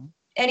way that Mm-hmm.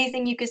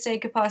 anything you could say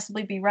could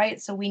possibly be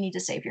right. So we need to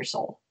save your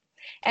soul.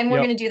 And we're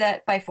Yep. going to do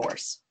that by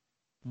force.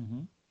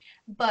 Mm-hmm.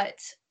 But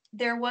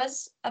there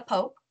was a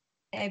pope,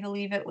 I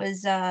believe it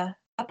was a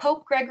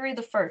Pope Gregory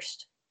the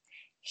First.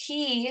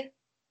 He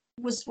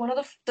was one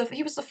of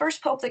he was the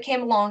first pope that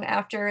came along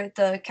after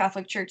the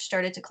Catholic Church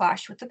started to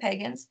clash with the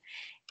pagans,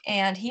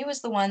 and he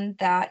was the one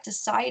that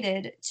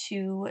decided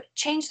to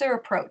change their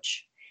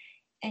approach.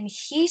 And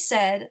he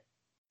said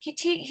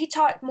he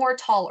taught more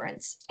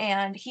tolerance,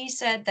 and he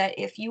said that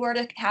if you are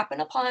to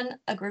happen upon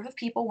a group of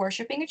people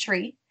worshiping a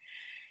tree,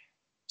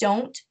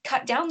 don't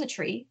cut down the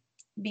tree,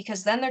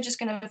 because then they're just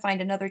going to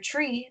find another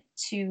tree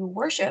to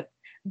worship,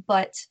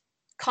 but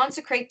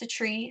consecrate the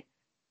tree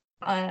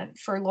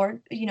for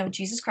Lord,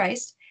 Jesus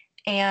Christ,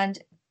 and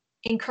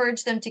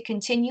encourage them to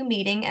continue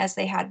meeting as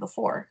they had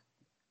before.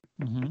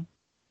 Mm-hmm.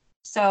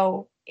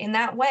 So in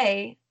that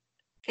way,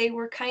 they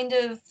were kind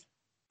of,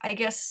 I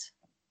guess,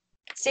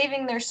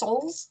 saving their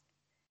souls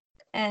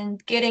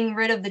and getting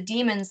rid of the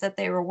demons that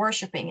they were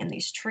worshiping in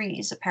these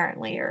trees,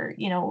 apparently. Or,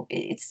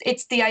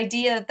 it's the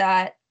idea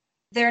that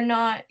you're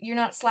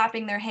not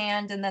slapping their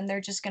hand and then they're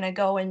just going to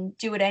go and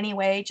do it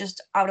anyway,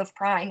 just out of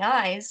prying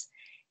eyes.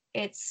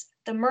 It's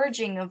the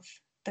merging of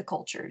the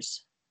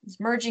cultures, it's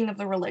merging of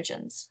the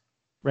religions.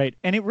 Right.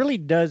 And it really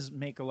does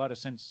make a lot of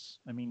sense.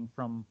 I mean,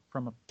 from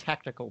a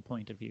tactical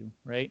point of view,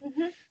 right?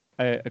 Mm-hmm.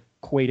 I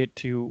equate it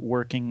to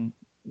working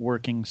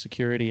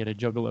security at a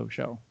Juggalo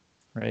show,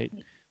 right?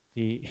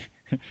 The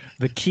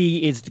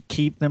key is to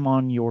keep them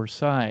on your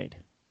side.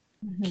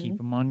 Mm-hmm. Keep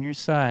them on your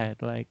side.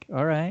 Like,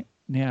 all right,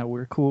 yeah,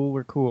 we're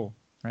cool,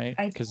 right?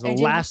 Because the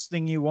last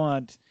thing you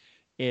want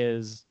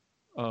is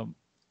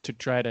to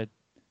try to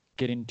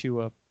get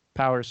into a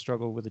power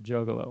struggle with a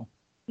Juggalo.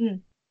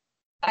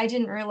 I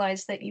didn't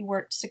realize that you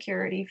worked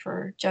security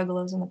for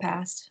Juggalos in the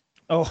past.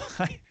 Oh,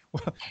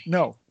 well,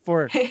 no,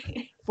 for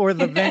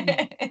the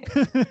venue.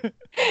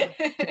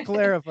 To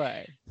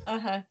clarify.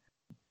 Uh-huh.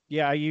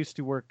 Yeah, I used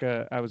to work.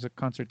 I was a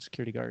concert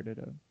security guard at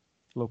a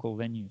local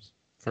venues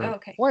for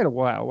Okay. quite a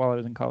while I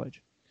was in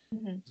college.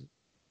 Mm-hmm.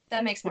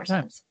 That makes more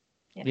sense.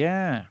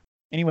 Yeah.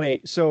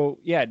 Anyway, so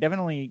yeah,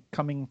 definitely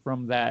coming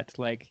from that,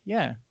 like,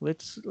 yeah,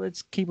 let's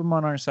keep them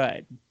on our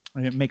side.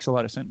 And it makes a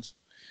lot of sense.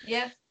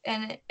 Yeah,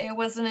 and it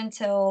wasn't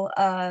until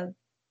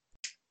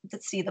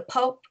let's see, the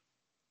Pope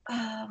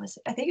I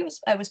think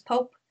it was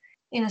Pope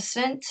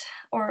Innocent,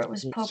 or it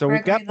was Pope Gregory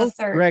we've got the Pope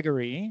Third.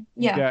 Gregory.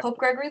 Yeah, Pope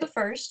Gregory the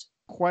First.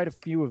 Quite a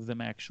few of them,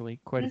 actually.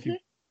 Quite a few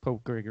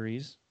Pope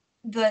Gregories.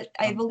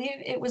 I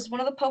believe it was one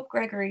of the Pope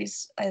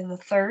Gregories, the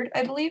third,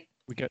 I believe.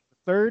 We got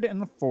the third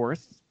and the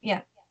fourth.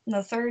 Yeah, and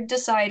the third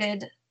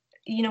decided,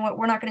 you know what,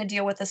 we're not going to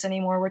deal with this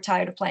anymore. We're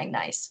tired of playing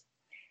nice,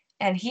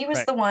 and he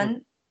was the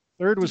one.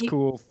 Third was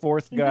cool.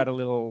 Fourth got a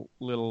little.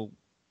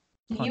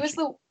 Punchy.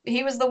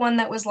 He was the one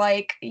that was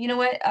like, you know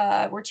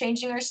what, we're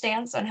changing our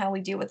stance on how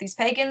we deal with these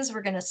pagans.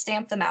 We're going to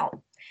stamp them out.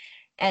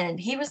 And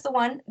he was the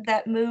one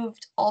that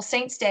moved All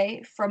Saints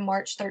Day from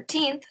March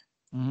 13th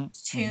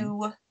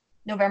to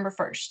November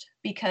 1st,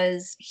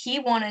 because he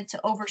wanted to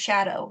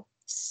overshadow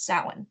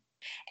Samhain.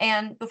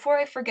 And before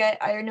I forget,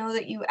 I know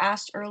that you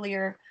asked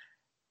earlier,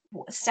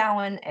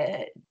 Samhain,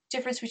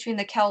 difference between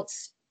the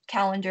Celts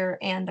calendar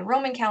and the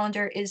Roman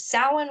calendar is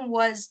Samhain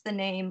was the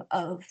name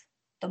of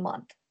the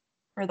month,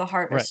 or the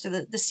harvest, right,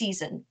 or the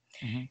season.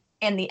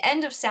 And the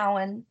end of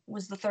Samhain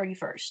was the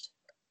 31st.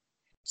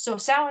 So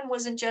Samhain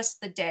wasn't just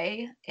the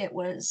day, it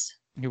was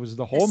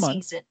the whole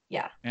month. Season.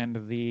 Yeah.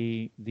 And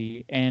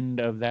the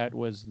end of that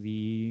was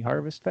the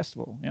harvest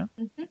festival. Yeah.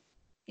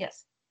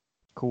 Yes.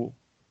 Cool.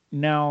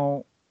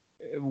 Now,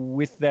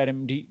 with that,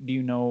 do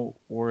you know,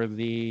 were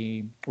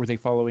they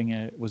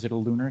following was it a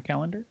lunar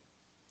calendar?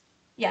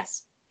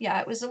 Yes. Yeah,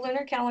 it was a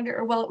lunar calendar,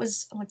 or well, it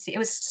was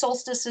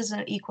solstices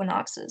and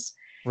equinoxes.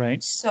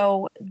 Right.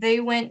 So they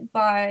went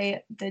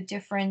by the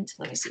different,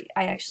 let me see,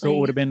 So it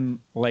would have been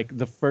like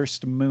the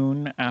first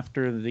moon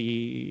after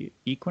the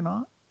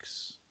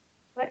equinox?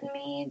 Let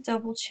me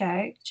double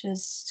check.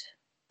 Just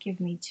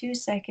give me 2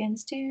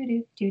 seconds.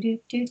 Do.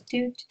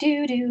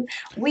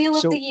 Wheel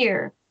of the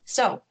year.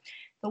 So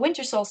the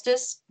winter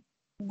solstice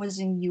was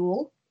in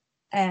Yule,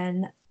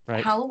 and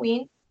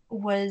Halloween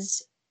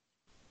was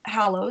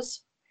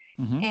Hallows.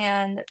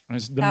 And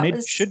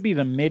should be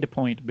the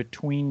midpoint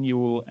between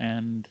Yule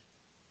and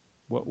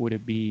what would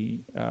it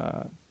be?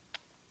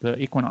 The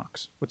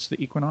equinox. What's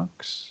the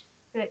equinox?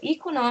 The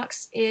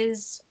equinox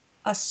is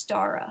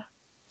Ostara.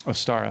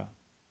 Ostara.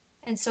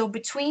 And so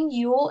between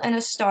Yule and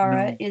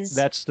Ostara is...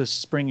 That's the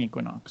spring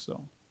equinox,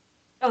 though.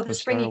 Oh, the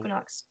spring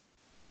equinox.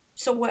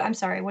 So what? I'm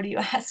sorry. What are you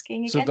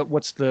asking again? So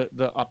what's the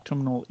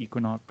autumnal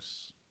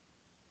equinox?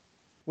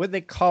 What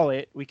they call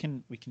it? We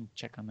can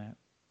check on that.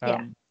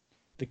 Yeah.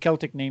 The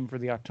Celtic name for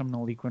the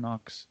autumnal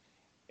equinox,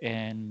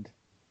 and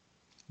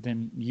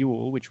then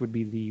Yule, which would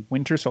be the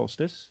winter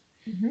solstice,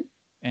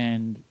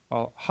 and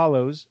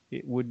Hallows,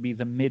 it would be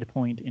the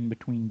midpoint in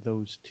between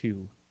those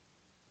two.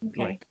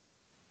 Okay.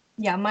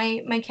 Yeah,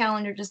 my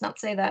calendar does not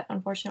say that,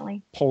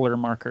 unfortunately. Polar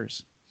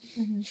markers.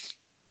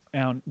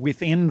 And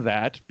within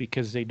that,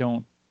 because they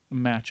don't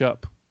match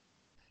up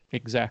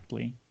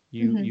exactly,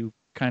 you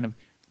kind of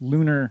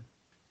lunar,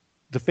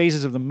 the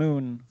phases of the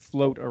moon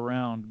float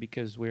around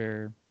because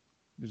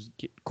there's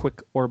a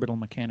quick orbital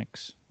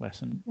mechanics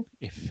lesson.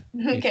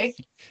 Okay.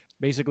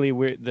 Basically,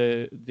 we're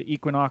the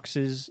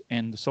equinoxes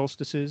and the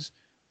solstices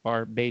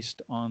are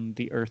based on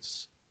the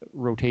Earth's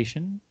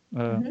rotation,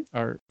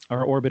 our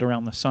orbit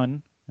around the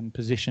sun and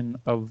position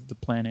of the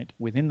planet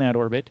within that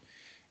orbit,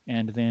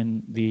 and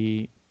then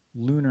the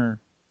lunar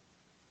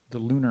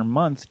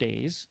month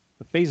days,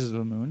 the phases of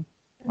the moon,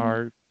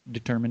 are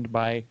determined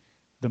by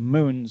the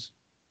moon's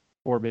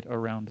orbit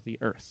around the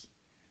Earth.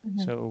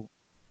 So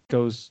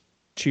those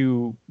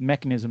two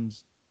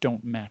mechanisms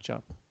don't match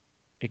up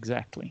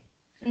exactly.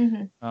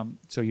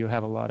 So you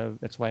have a lot of,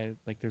 that's why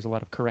like there's a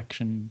lot of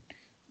correction,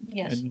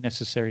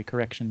 necessary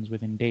corrections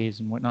within days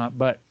and whatnot.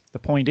 But the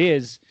point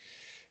is,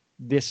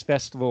 this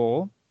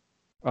festival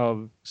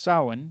of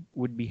Samhain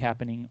would be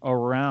happening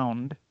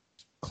around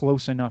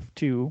close enough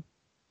to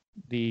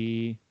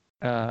the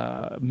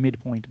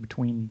midpoint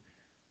between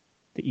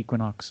the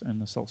equinox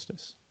and the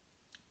solstice.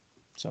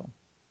 So,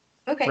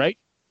 okay, right?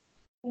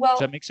 Well,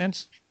 does that make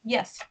sense?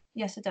 Yes,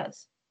 it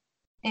does.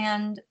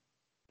 And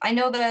I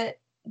know that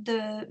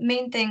the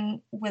main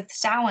thing with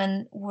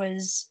Samhain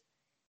was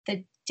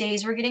the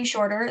days were getting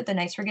shorter, the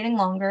nights were getting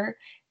longer,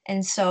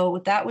 and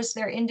so that was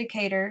their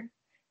indicator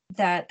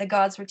that the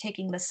gods were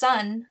taking the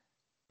sun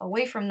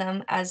away from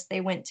them as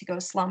they went to go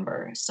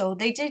slumber. So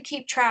they did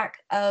keep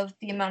track of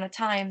the amount of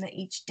time that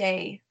each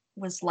day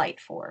was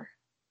light for.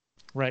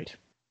 Right.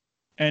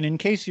 And in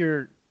case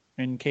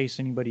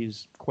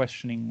anybody's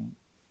questioning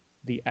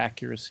the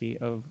accuracy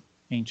of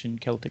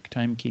ancient Celtic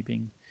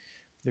timekeeping,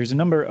 there's a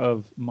number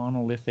of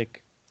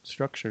monolithic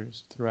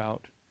structures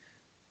throughout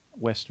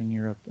Western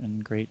Europe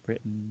and Great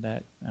Britain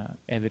that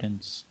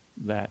evidence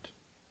that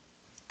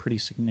pretty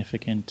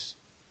significant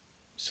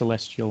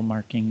celestial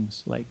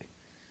markings, like,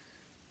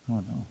 I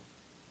don't know,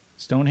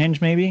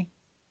 Stonehenge maybe?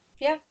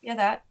 Yeah,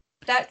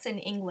 that's in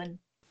England.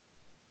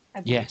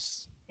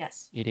 Yes,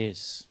 it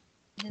is.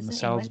 In the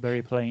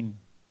Salisbury Plain.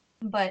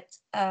 But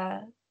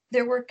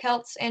there were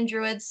Celts and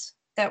Druids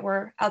that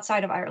were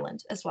outside of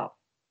Ireland as well.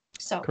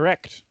 So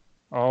correct.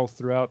 All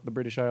throughout the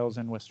British Isles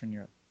and Western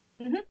Europe.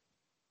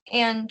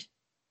 And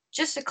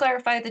just to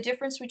clarify, the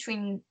difference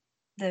between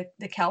the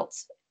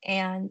Celts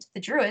and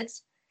the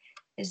Druids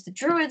is the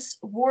Druids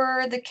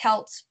were the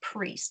Celts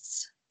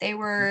priests. They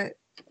were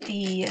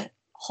the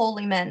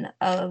holy men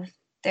of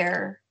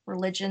their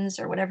religions,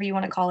 or whatever you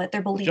want to call it,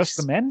 their beliefs. Just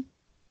the men?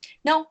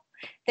 No,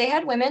 they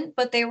had women,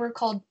 but they were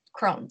called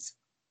crones.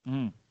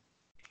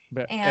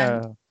 But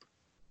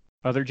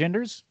other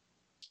genders?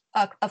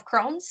 Of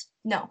crones?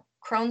 No,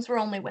 crones were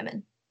only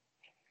women.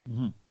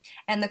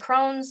 And the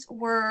crones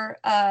were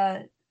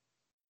they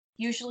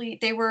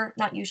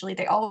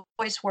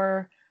always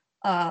were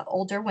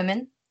older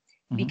women,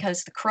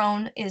 because the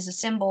crone is a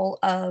symbol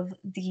of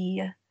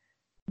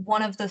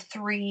one of the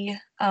three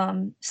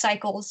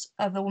cycles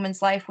of the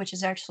woman's life, which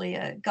is actually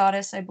a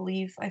goddess, I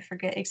believe. I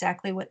forget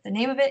exactly what the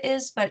name of it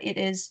is, but it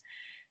is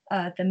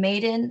the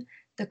maiden,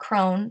 the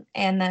crone,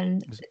 and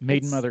then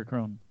maiden, mother,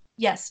 crone.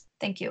 Yes,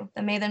 thank you.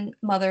 The maiden,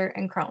 mother,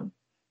 and crone.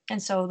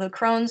 And so the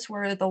crones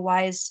were the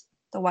wise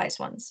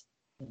ones.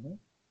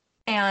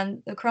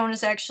 And the crone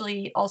is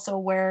actually also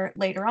where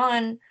later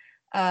on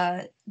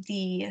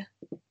the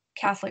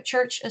Catholic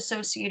Church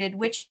associated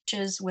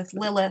witches with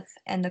Lilith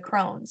and the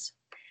crones,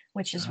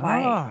 which is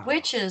why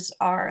witches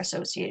are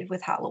associated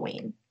with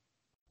Halloween.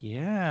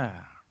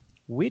 Yeah,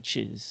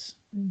 witches.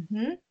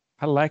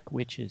 I like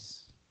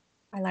witches.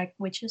 I like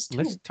witches too.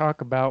 Let's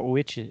talk about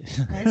witches.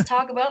 Let's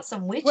talk about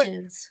some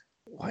witches.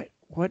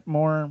 What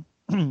more?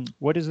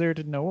 What is there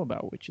to know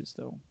about witches,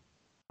 though?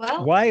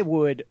 Well,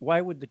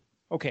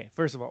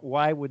 first of all,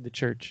 why would the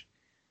church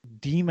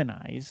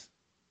demonize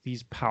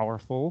these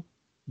powerful,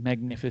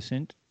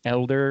 magnificent,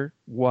 elder,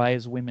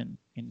 wise women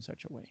in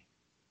such a way?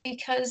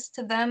 Because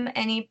to them,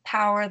 any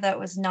power that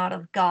was not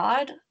of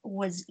God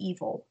was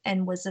evil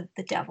and was of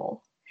the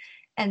devil.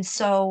 And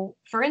so,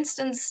 for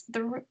instance,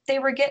 the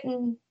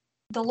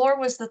lore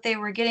was that they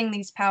were getting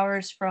these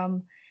powers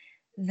from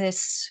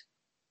this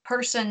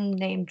person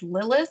named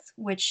Lilith,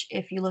 which,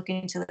 if you look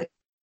into the,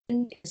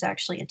 is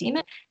actually a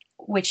demon,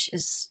 which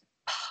is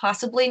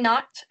possibly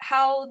not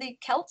how the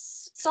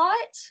Celts saw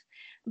it,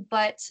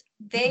 but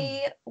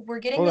they were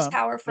getting this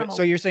power from.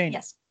 So you're saying,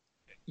 yes,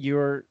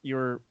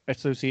 you're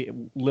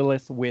associating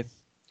Lilith with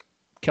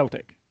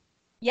Celtic.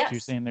 Yes. So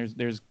you're saying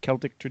there's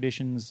Celtic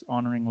traditions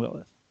honoring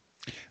Lilith,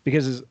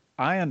 because as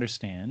I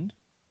understand,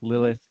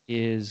 Lilith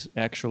is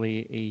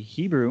actually a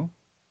Hebrew,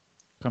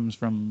 comes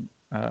from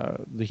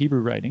the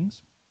Hebrew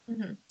writings,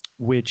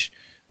 which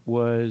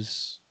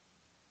was,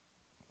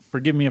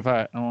 forgive me if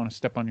I don't want to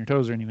step on your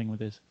toes or anything with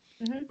this,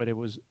 but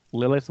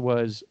Lilith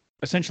was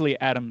essentially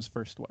Adam's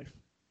first wife,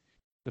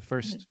 the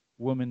first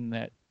woman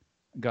that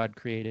God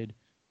created,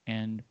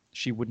 and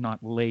she would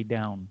not lay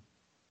down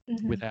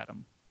with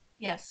Adam.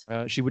 Yes.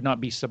 She would not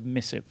be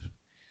submissive,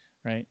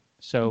 right?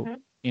 So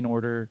in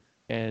order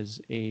as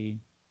a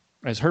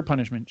as her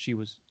punishment, she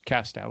was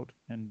cast out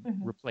and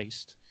Mm-hmm.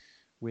 replaced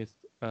with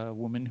a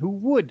woman who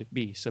would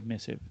be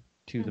submissive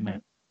to the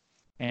Mm-hmm.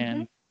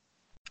 men.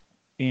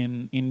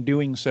 And in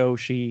doing so,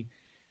 she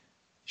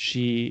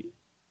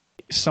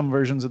some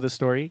versions of the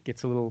story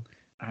gets a little.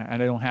 I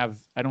don't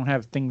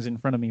have things in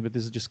front of me, but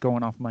this is just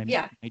going off my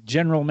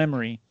general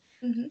memory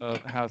Mm-hmm.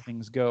 of how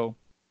things go.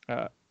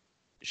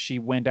 She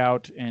went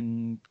out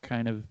and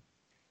kind of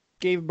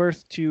gave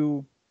birth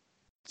to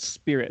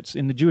spirits.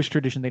 In the Jewish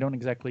tradition, they don't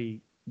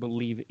exactly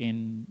believe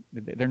in.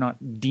 They're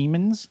not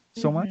demons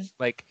so Mm-hmm. much,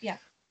 like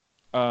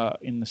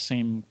in the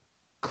same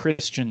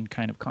Christian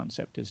kind of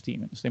concept as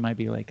demons. They might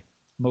be like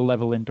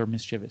malevolent or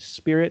mischievous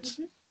spirits.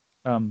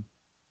 Mm-hmm.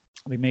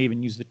 They may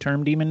even use the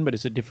term demon, but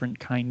it's a different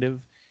kind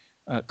of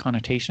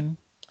connotation.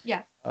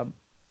 Yeah.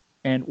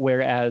 And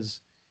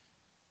whereas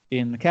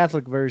in the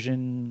Catholic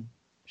version,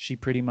 she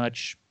pretty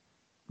much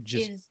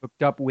just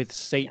hooked up with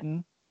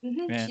Satan.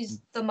 Mm-hmm.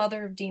 She's the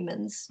mother of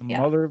demons. The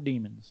mother of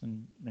demons.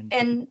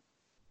 And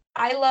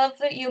I love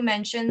that you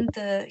mentioned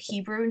the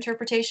Hebrew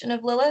interpretation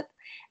of Lilith,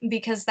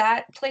 because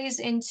that plays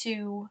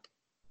into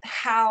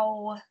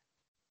how,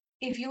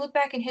 if you look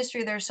back in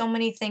history, there are so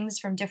many things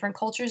from different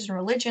cultures and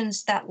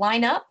religions that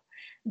line up,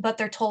 but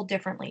they're told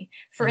differently.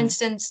 For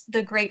instance,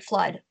 the Great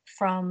Flood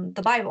from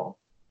the Bible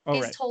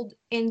is told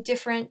in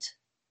different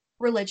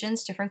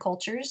religions, different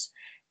cultures.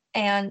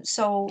 And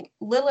so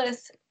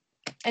Lilith,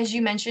 as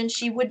you mentioned,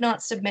 she would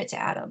not submit to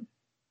Adam.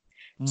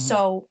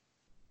 So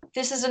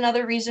this is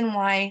another reason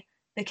why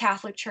the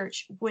Catholic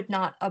Church would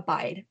not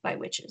abide by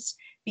witches,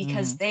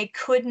 because they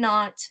could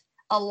not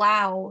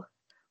allow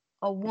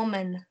a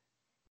woman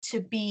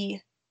to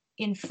be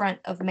in front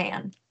of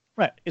man.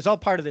 Right. It's all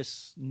part of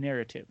this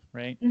narrative,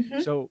 right?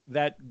 Mm-hmm. So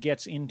that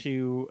gets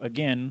into,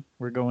 again,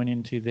 we're going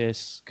into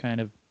this kind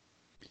of,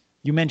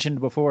 you mentioned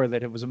before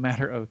that it was a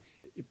matter of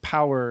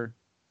power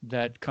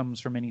that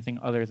comes from anything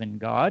other than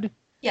God.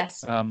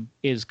 Yes.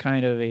 Is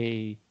kind of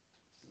a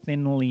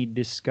thinly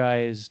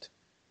disguised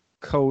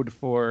code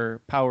for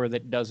power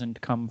that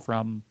doesn't come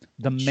from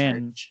the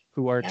men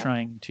who are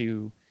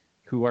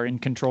who are in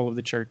control of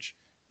the church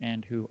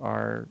and who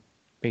are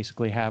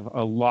basically have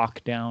a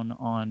lockdown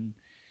on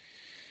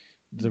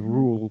the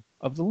rule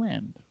of the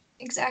land.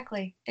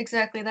 Exactly.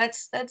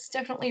 That's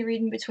definitely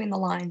reading between the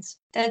lines.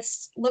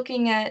 That's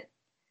looking at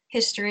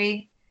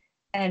history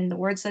and the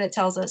words that it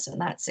tells us, and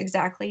that's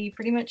exactly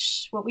pretty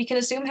much what we can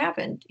assume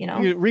happened.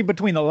 You read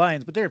between the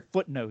lines, but they're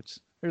footnotes.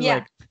 They're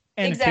like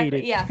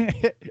annotated.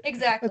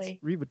 Exactly.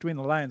 Let's read between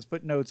the lines,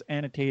 footnotes,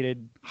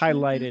 annotated,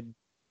 highlighted.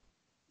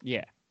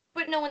 Yeah.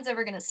 But no one's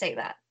ever going to say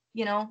that,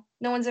 no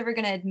one's ever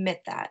going to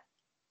admit that.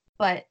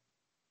 But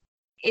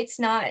it's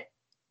not.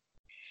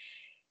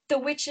 The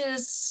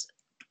witches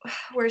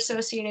were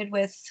associated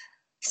with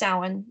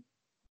Samhain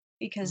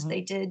because they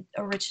did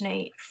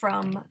originate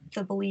from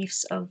the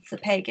beliefs of the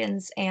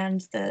pagans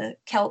and the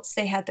Celts.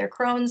 They had their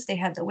crones, they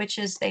had the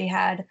witches, they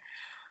had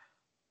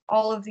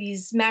all of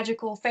these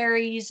magical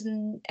fairies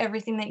and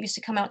everything that used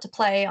to come out to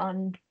play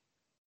on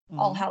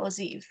All Hallows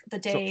Eve, the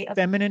day of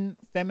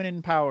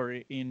feminine power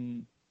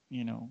in,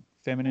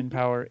 feminine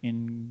power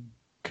in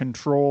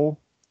control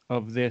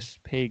of this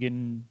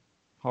pagan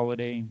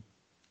holiday.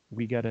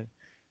 We gotta,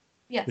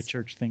 the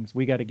church thinks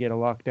we gotta get a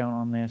lockdown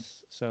on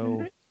this,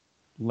 so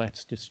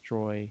let's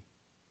destroy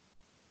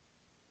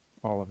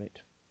all of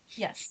it.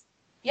 Yes,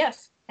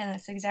 and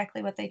that's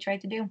exactly what they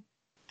tried to do.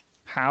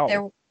 How?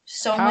 There were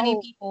so many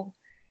people.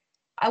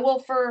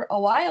 For a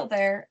while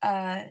there,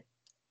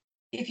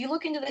 if you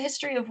look into the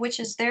history of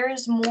witches, there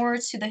is more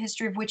to the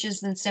history of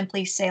witches than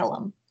simply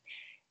Salem.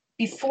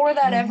 Before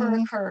that ever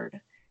occurred,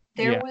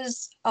 there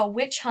was a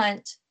witch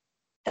hunt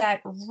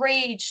that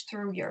raged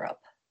through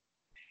Europe.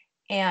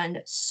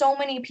 And so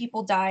many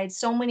people died.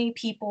 So many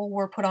people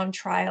were put on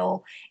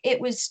trial. It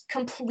was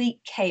complete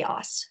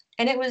chaos.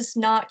 And it was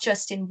not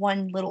just in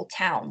one little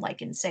town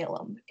like in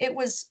Salem. It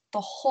was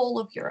the whole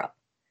of Europe.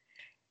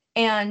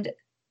 And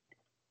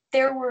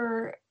there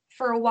were,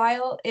 for a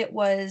while, it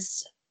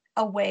was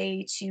a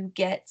way to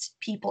get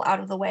people out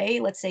of the way.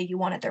 Let's say you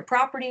wanted their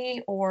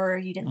property or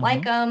you didn't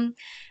like them.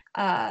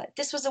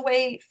 This was a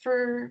way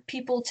for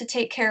people to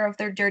take care of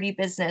their dirty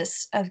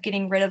business of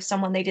getting rid of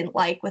someone they didn't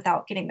like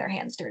without getting their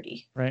hands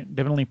dirty. Right.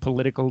 Definitely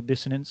political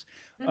dissonance.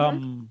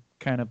 Kind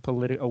of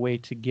a way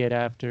to get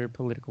after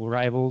political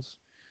rivals.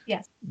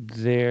 Yes.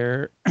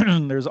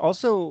 There's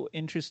also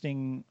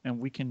interesting, and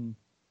we can,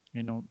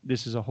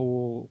 this is a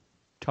whole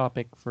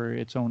topic for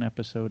its own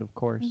episode, of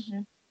course.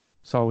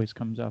 This always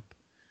comes up.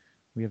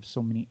 We have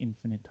so many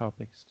infinite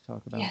topics to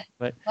talk about. Yeah.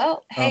 But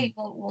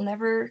we'll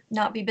never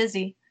not be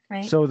busy,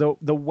 right? So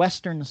the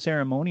Western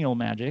ceremonial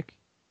magic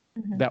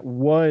that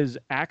was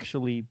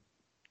actually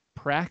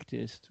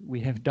practiced,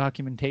 we have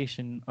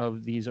documentation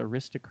of these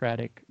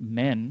aristocratic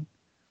men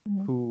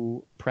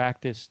who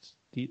practiced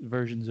the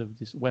versions of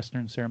this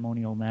Western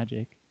ceremonial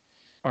magic,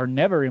 are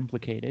never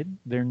implicated.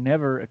 They're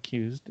never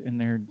accused, and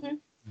they're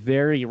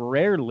very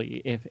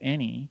rarely, if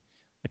any,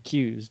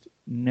 accused,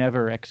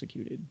 never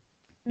executed.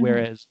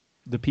 Whereas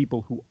the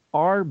people who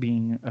are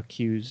being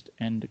accused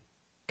and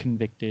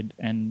convicted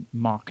and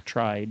mock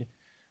tried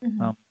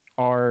Mm-hmm.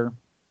 are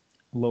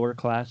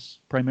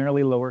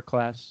primarily lower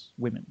class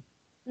women,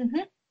 Mm-hmm.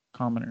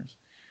 commoners,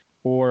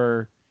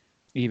 or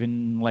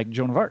even like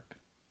Joan of Arc,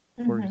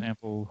 for Mm-hmm.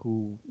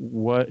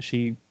 example,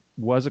 she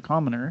was a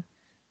commoner,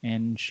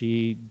 and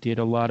she did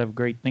a lot of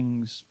great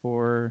things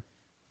for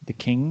the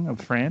King of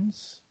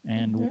France.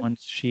 And Mm-hmm.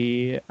 once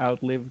she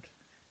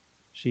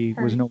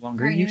was Her no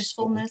longer her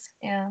useful. usefulness,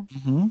 yeah.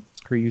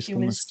 Her She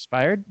usefulness was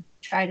expired,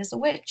 tried as a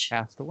witch.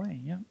 passed away.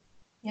 Yeah,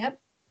 Yep.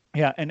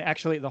 yeah, and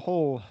actually,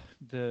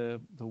 the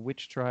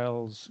witch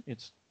trials,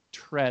 it's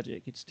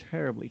tragic. It's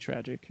terribly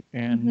tragic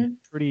and Mm-hmm.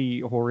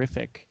 pretty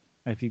horrific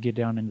if you get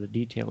down into the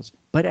details,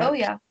 but Oh actually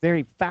yeah.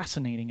 very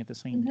fascinating at the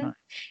same Mm-hmm. time.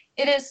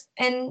 It is,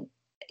 and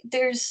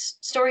there's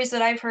stories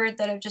that I've heard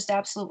that have just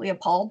absolutely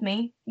appalled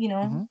me,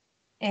 Hmm.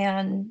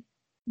 and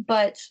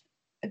but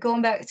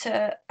going back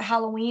to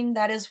Halloween,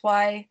 that is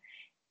why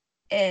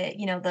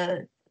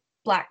the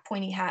black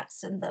pointy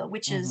hats and the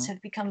witches Hmm.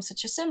 have become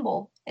such a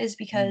symbol, is Mm.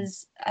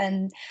 because,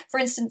 and for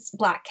instance,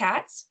 black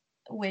cats,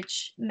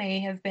 which may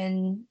have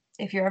been,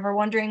 if you're ever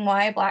wondering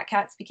why black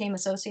cats became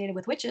associated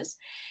with witches,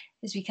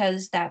 is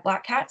because that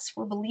black cats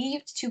were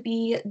believed to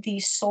be the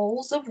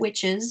souls of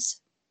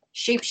witches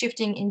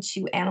shapeshifting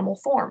into animal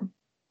form.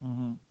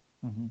 Hmm.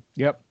 Hmm.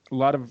 Yep, a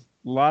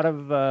lot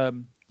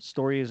of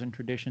stories and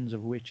traditions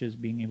of witches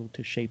being able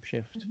to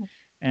shapeshift Mm-hmm.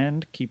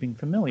 and keeping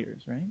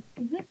familiars, right?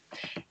 Mm-hmm.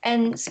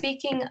 And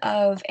speaking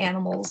of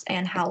animals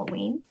and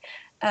Halloween,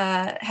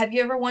 have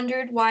you ever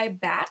wondered why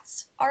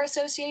bats are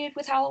associated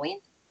with Halloween?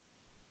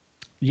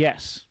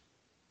 Yes.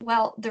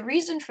 Well, the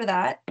reason for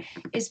that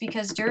is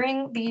because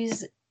during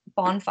these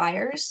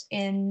bonfires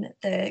in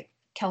the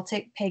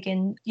Celtic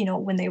pagan,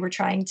 when they were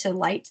trying to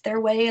light their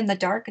way in the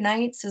dark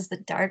nights as the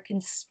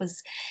darkness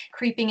was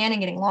creeping in and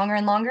getting longer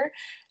and longer,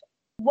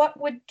 what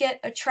would get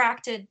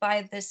attracted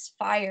by this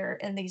fire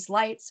and these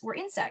lights were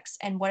insects.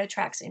 And what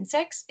attracts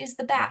insects is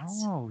the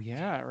bats. Oh,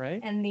 yeah, right.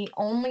 And the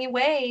only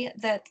way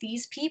that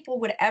these people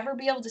would ever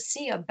be able to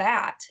see a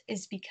bat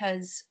is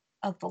because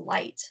of the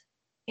light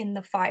in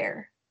the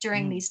fire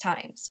during Mm. these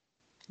times.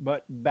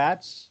 But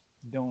bats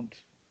don't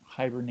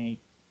hibernate.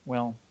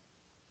 Well,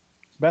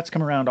 bats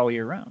come around all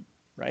year round,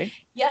 right?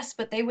 Yes,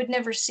 but they would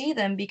never see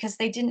them because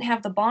they didn't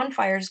have the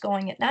bonfires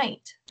going at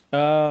night.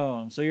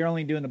 Oh, so you're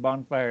only doing the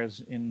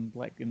bonfires in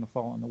the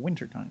fall and the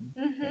winter time.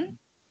 Mm-hmm. Then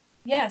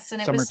Yes,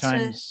 and summer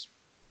times.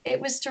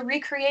 it was to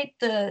recreate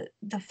the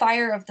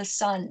fire of the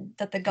sun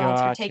that the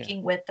gods were Gotcha.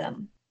 taking with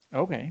them.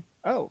 Okay.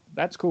 Oh,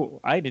 that's cool.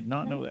 I did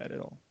not Mhm. know that at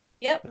all.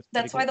 Yep, That's pretty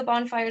that's why cool. the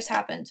bonfires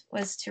happened,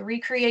 was to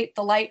recreate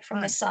the light from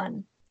the Nice.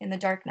 sun in the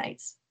dark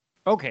nights.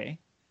 Okay.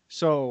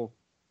 So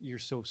you're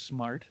so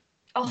smart,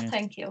 Oh, and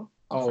thank you.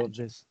 Oh, all of thank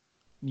you. this.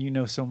 You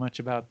know so much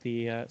about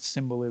the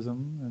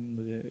symbolism and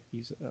the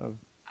use of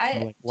I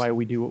like why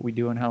we do what we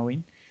do on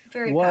Halloween.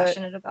 very What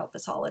passionate about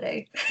this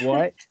holiday.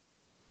 what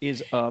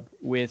is up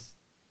with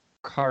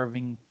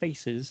carving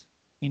faces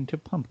into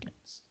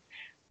pumpkins?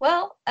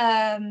 Well,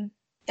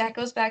 that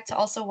goes back to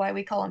also why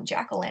we call them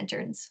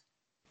jack-o'-lanterns.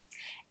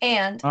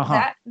 And Uh huh.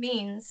 that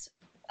means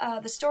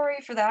the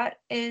story for that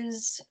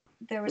is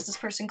there was this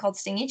person called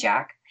Stingy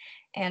Jack.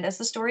 And as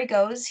the story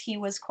goes, he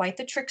was quite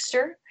the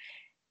trickster.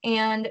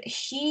 And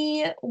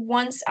he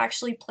once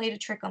actually played a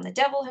trick on the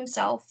devil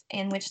himself,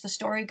 in which the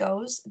story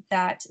goes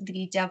that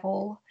the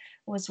devil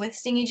was with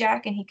Stingy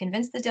Jack and he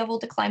convinced the devil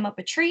to climb up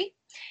a tree.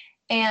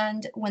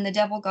 And when the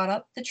devil got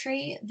up the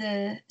tree,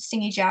 the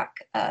Stingy Jack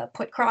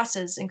put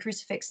crosses and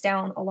crucifix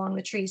down along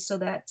the tree so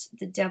that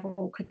the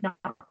devil could not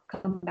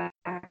come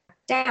back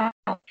down.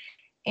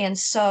 And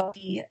so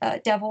the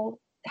devil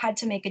had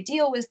to make a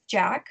deal with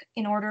Jack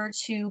in order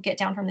to get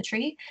down from the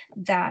tree,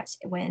 that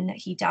when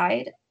he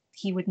died,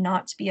 he would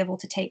not be able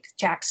to take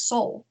Jack's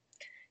soul.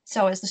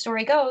 So, as the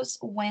story goes,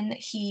 when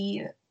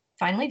he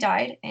finally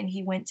died and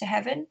he went to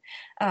heaven,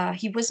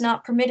 he was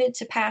not permitted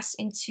to pass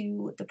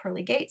into the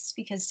pearly gates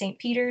because St.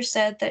 Peter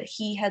said that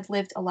he had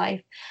lived a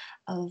life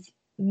of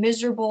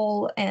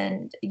miserable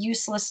and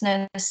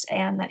uselessness,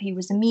 and that he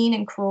was mean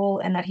and cruel,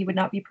 and that he would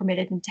not be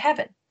permitted into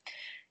heaven.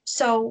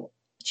 So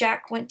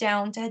Jack went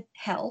down to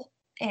hell,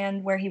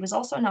 and where he was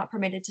also not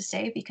permitted to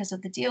stay because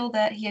of the deal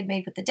that he had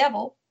made with the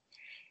devil.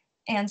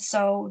 And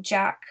so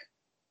Jack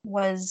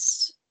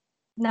was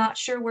not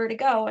sure where to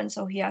go. And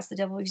so he asked the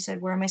devil, he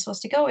said, "Where am I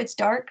supposed to go? It's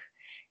dark."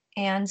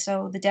 And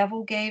so the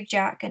devil gave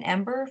Jack an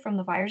ember from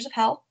the fires of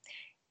hell.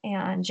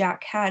 And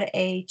Jack had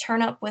a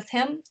turnip with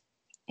him,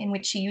 in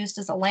which he used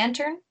as a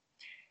lantern.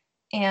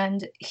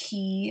 And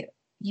he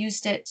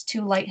used it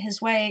to light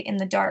his way in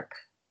the dark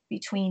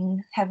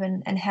between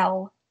heaven and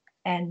hell.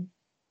 And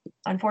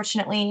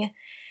unfortunately,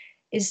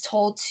 is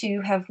told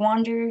to have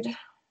wandered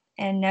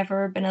and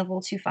never been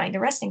able to find a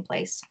resting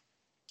place.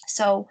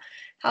 So,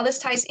 how this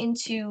ties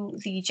into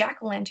the jack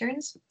o'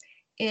 lanterns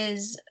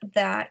is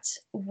that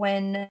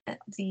when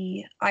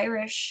the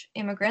Irish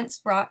immigrants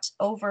brought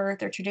over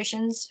their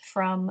traditions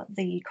from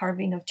the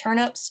carving of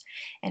turnips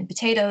and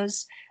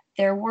potatoes,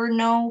 there were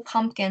no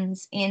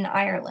pumpkins in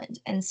Ireland.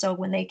 And so,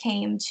 when they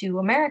came to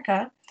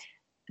America,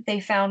 they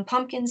found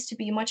pumpkins to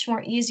be much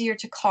more easier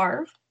to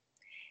carve.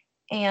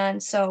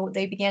 And so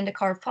they began to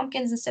carve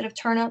pumpkins instead of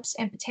turnips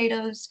and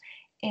potatoes,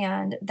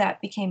 and that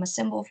became a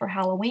symbol for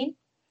Halloween.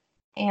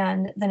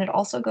 And then it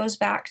also goes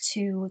back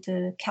to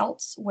the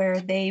Celts, where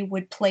they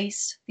would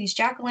place these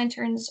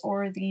jack-o'-lanterns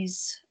or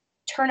these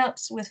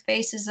turnips with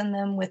faces in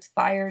them with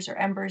fires or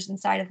embers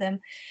inside of them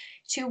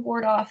to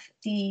ward off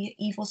the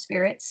evil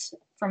spirits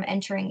from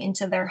entering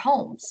into their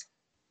homes.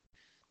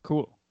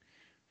 Cool.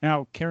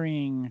 Now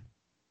carrying,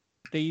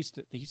 they used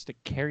to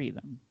carry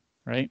them,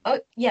 right? Oh,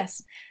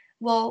 yes.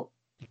 Well,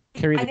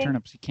 Carry I the think,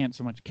 turnips. You can't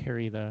so much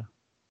carry the.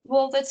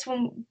 well, that's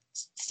when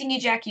Stingy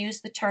Jack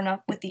used the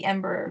turnip with the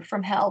ember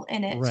from hell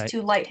in it Right.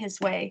 to light his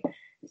way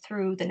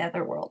through the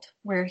netherworld,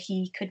 where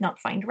he could not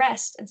find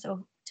rest. And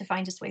so, to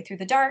find his way through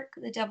the dark,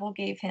 the devil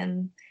gave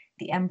him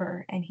the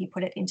ember and he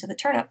put it into the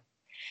turnip.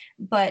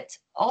 But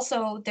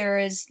also, there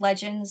is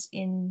legends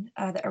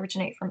that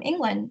originate from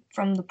England,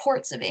 from the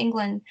ports of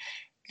England,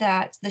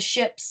 that the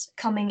ships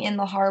coming in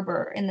the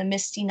harbor in the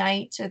misty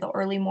night or the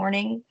early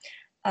morning,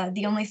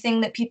 the only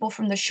thing that people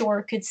from the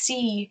shore could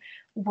see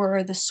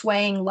were the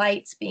swaying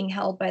lights being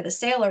held by the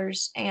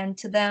sailors, and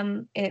to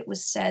them it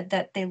was said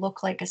that they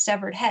look like a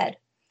severed head.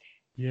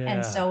 And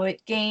Yeah. so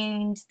it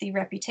gained the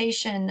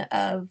reputation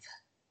of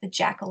the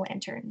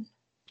jack-o'-lantern.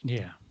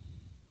 Yeah.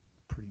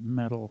 Pretty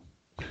metal.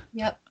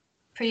 Yep,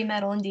 pretty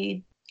metal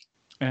indeed.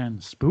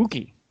 And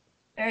spooky.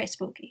 Very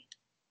spooky.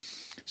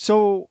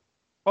 So,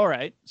 all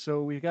right.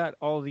 So we've got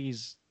all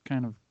these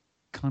kind of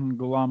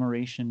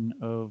conglomeration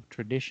of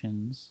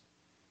traditions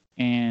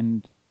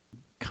and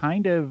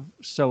kind of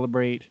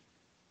celebrate.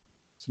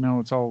 So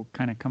now it's all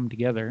kind of come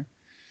together.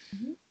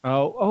 Mm-hmm.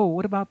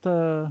 What about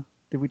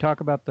did we talk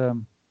about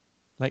the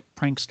like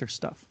prankster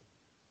stuff?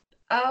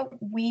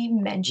 We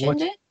mentioned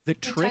What's it. the We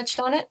trick touched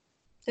on it.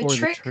 The or the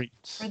trick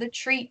treats? or the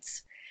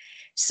treats.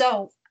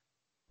 So,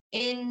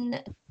 in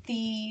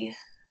the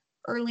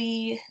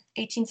early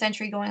 18th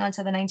century, going on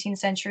to the 19th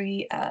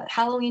century,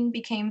 Halloween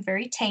became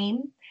very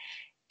tame.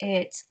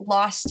 It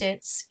lost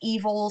its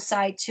evil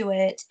side to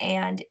it,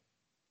 and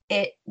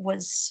it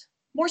was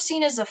more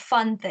seen as a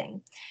fun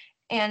thing.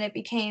 And it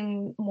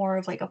became more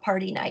of like a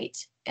party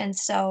night. And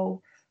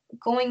so,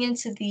 going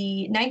into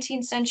the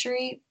 19th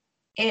century,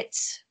 it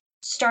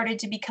started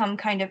to become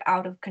kind of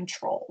out of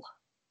control.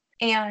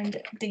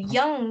 And the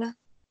young,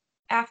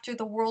 after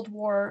the World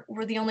War,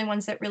 were the only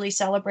ones that really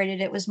celebrated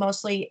it. It was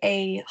mostly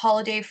a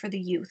holiday for the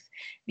youth,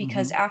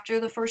 because after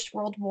the First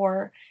World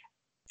War,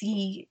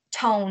 the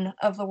tone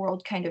of the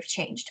world kind of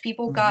changed.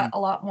 People got a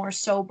lot more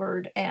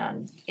sobered,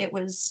 and it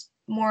was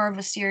more of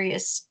a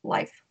serious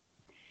life.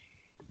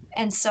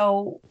 And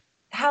so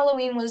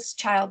Halloween was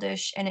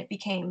childish, and it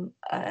became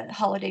a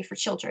holiday for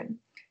children.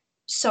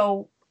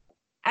 So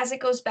as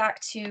it goes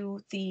back to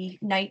the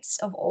knights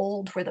of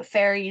old, where the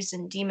fairies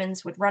and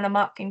demons would run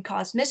amok and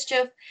cause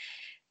mischief,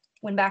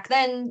 when back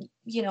then,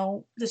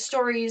 the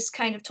stories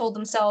kind of told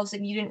themselves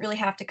and you didn't really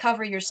have to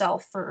cover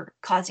yourself for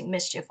causing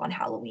mischief on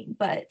Halloween.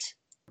 But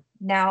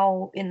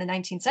now in the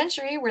 19th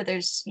century, where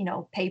there's,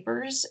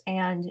 papers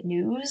and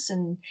news,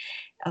 and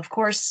of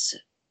course,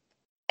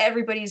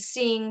 everybody's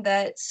seeing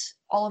that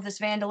all of this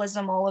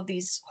vandalism, all of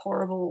these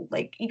horrible,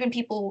 like, even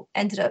people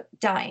ended up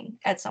dying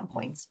at some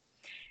points.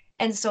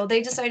 And so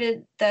they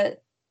decided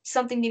that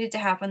something needed to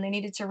happen. They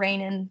needed to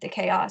rein in the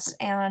chaos.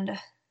 And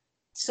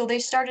so they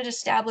started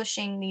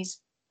establishing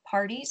these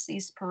parties,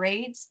 these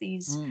parades,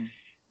 these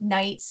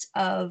nights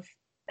of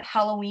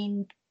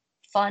Halloween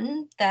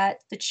fun that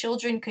the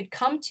children could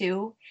come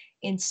to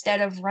instead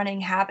of running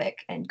havoc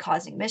and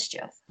causing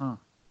mischief.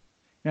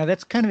 Now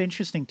that's kind of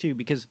interesting too,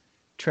 because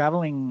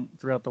traveling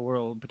throughout the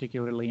world,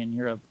 particularly in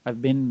Europe,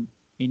 I've been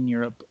in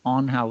Europe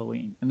on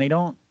Halloween, and they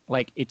don't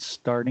it's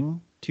starting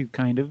to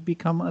kind of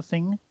become a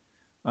thing,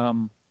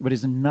 but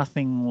it's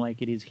nothing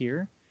like it is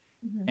here.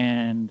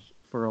 And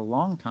for a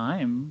long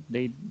time,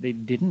 they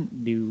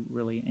didn't do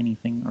really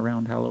anything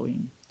around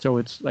Halloween. So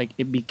it's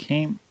it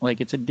became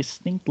it's a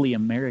distinctly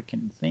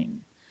American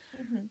thing.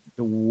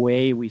 The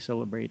way we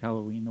celebrate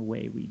Halloween, the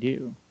way we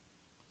do.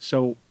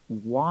 So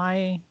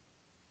why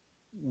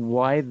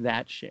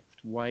that shift?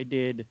 Why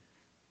did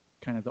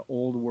kind of the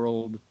old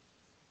world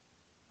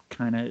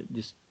kind of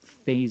just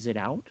phase it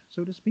out,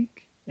 so to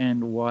speak?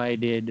 And why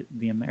did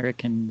the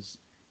Americans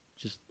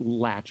just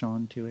latch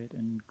onto it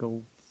and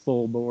go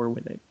full bore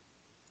with it?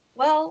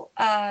 Well,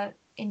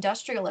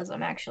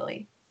 industrialism,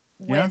 actually,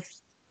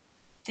 with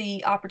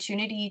the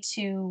opportunity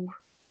to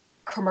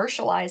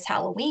commercialize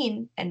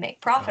Halloween and make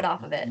profit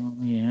off of it.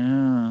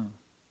 Yeah.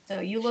 So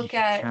you look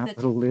at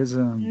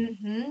capitalism.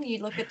 You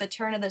look at the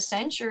turn of the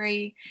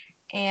century,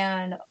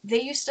 and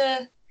the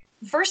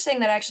first thing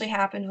that actually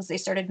happened was they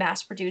started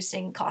mass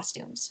producing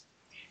costumes,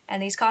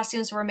 and these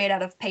costumes were made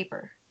out of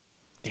paper.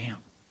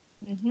 Damn.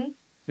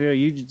 Yeah,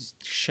 you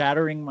just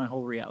shattering my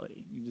whole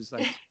reality. You just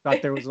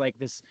thought there was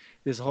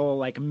this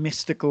whole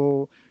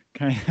mystical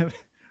kind of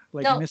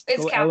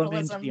mystical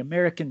element, the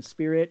American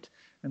spirit,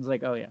 and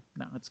it's oh yeah,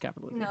 no, it's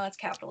capitalism. No, it's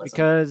capitalism.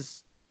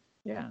 Because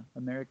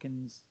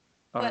Americans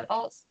are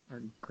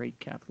are great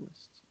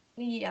capitalists.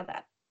 Yeah,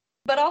 that.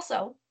 But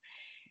also,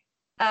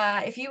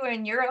 if you were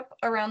in Europe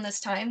around this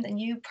time, then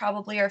you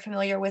probably are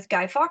familiar with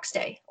Guy Fawkes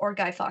Day or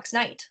Guy Fawkes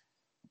Night.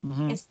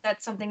 Mm-hmm. Is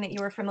that something that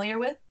you were familiar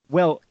with?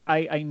 Well,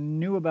 I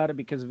knew about it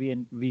because of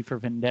V for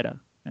Vendetta,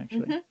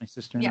 actually. Mm-hmm. My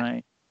sister and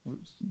I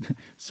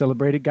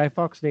celebrated Guy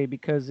Fawkes Day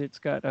because it's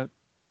got a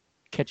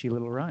catchy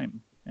little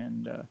rhyme.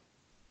 And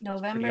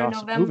November,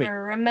 awesome November, movie.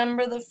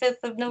 remember the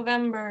 5th of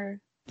November.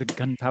 The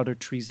gunpowder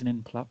treason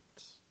and plot.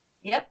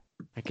 Yep.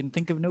 I can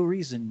think of no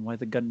reason why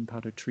the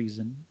gunpowder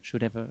treason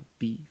should ever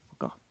be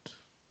forgot.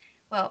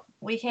 Well,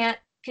 we can't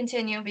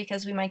continue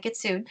because we might get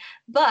sued,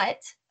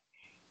 but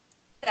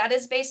that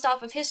is based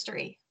off of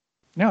history.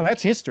 No,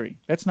 that's history.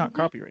 That's not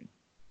copyright.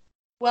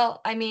 Well,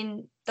 I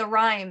mean, the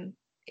rhyme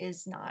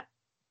is not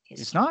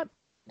history. It's not?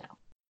 No.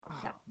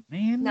 Oh, No.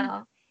 man.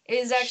 No. It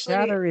is actually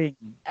shattering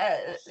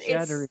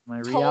it's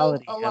my told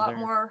reality. a lot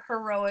more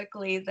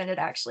heroically than it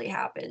actually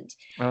happened.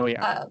 Oh,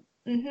 yeah.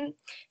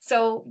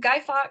 So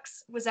Guy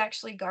Fawkes was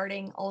actually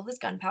guarding all of his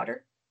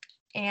gunpowder,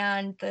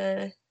 and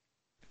the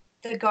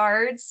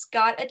guards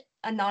got an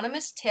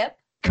anonymous tip.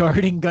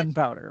 Guarding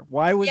gunpowder.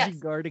 Why was he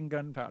guarding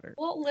gunpowder?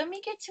 Well, let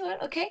me get to it,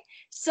 okay?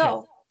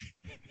 So,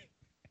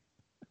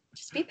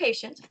 just be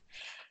patient.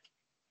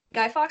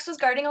 Guy Fawkes was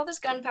guarding all this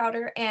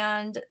gunpowder,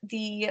 and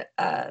the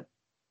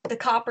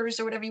coppers,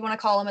 or whatever you want to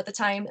call them at the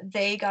time,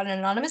 they got an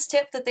anonymous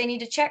tip that they need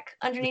to check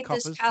underneath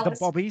this palace.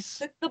 The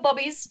bobbies. The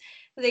bobbies.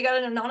 They got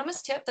an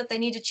anonymous tip that they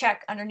need to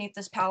check underneath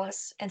this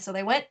palace, and so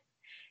they went.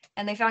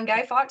 And they found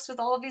Guy Fawkes with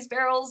all of these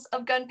barrels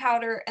of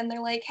gunpowder, and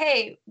they're like,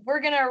 hey, we're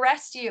going to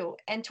arrest you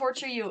and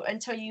torture you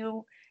until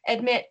you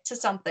admit to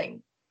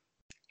something.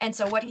 And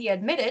so what he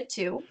admitted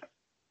to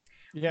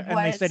and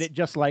they said it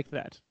just like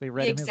that. They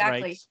read him his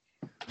rights.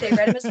 They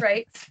read him his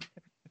rights.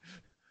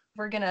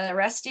 We're going to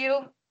arrest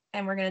you,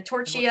 and we're going to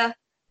torture you.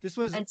 This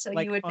was until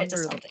like you admit to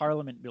under something. the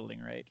Parliament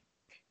building, right?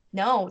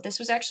 No, this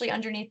was actually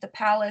underneath the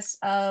palace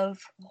of,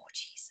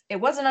 it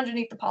wasn't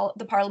underneath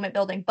the Parliament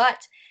building,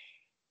 but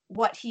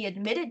what he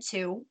admitted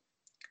to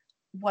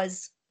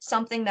was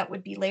something that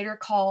would be later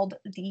called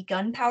the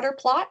gunpowder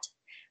plot,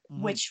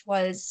 which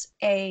was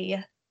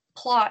a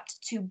plot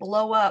to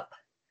blow up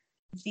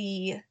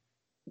it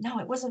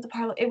wasn't the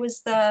Parliament, it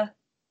was the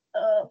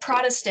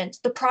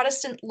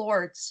Protestant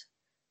Lords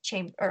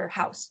chamber or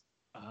house.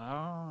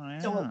 Oh, yeah.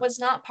 So it was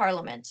not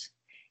Parliament.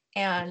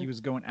 And he was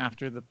going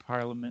after the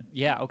Parliament.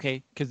 Yeah,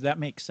 okay, because that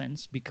makes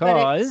sense. Because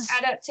but it's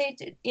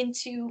adapted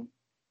into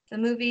the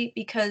movie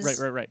because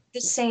right. The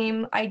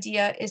same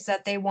idea is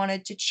that they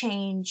wanted to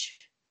change.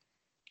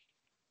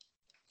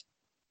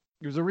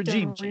 It was a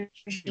regime change.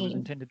 It was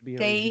intended to be a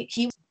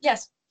regime.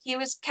 He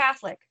was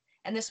Catholic,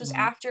 and this was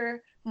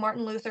after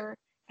Martin Luther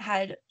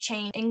had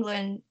changed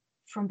England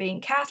from being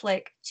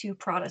Catholic to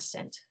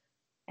Protestant,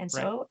 and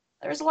so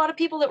there was a lot of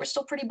people that were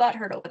still pretty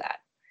butthurt over that.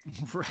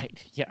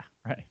 Right. Yeah.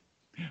 Right.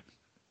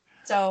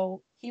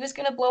 So he was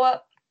going to blow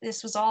up.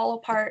 This was all a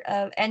part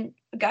of, and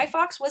Guy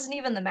Fawkes wasn't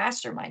even the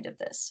mastermind of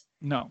this.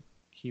 No,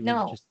 he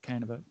was just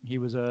kind of he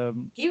was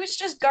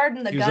just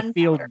guarding the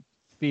gunpowder.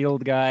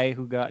 Field guy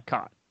who got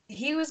caught.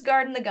 He was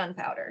guarding the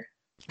gunpowder.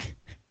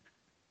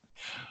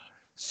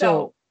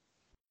 So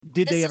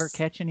did they ever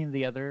catch any of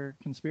the other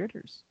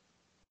conspirators?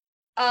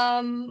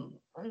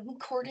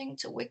 According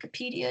to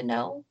Wikipedia,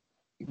 no.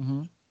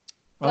 Mm-hmm.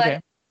 Okay.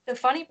 But the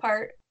funny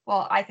part,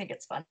 well, I think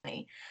it's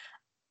funny.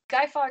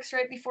 Guy Fawkes,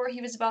 right before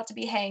he was about to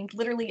be hanged,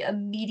 literally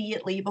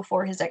immediately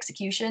before his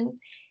execution,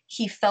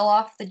 he fell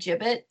off the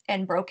gibbet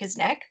and broke his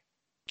neck.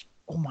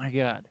 Oh my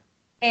God.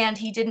 And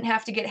he didn't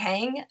have to get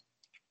hanged,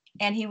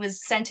 and he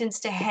was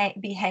sentenced to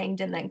be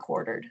hanged and then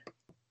quartered.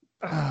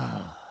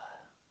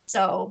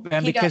 So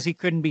and because he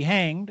couldn't be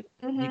hanged,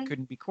 he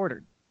couldn't be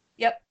quartered.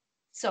 Yep.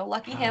 So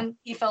lucky him,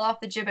 he fell off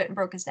the gibbet and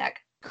broke his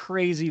neck.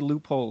 Crazy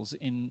loopholes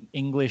in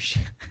English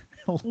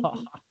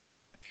law.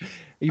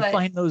 You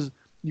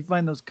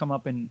find those come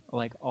up in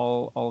like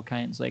all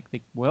kinds. Like,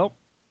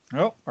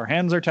 our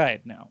hands are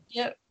tied now.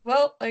 Yeah.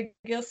 Well, I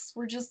guess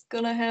we're just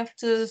gonna have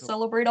to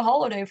celebrate a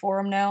holiday for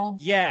him now.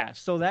 Yeah.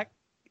 So that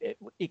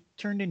it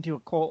turned into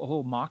a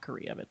whole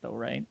mockery of it, though,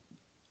 right?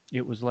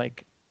 It was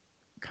like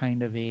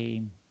kind of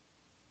the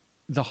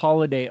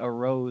holiday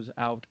arose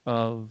out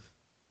of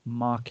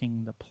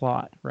mocking the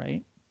plot,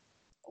 right?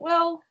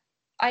 Well,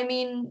 I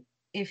mean,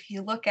 if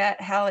you look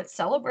at how it's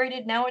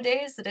celebrated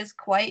nowadays, it is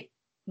quite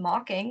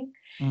mocking.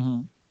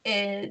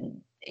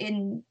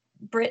 In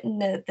Britain,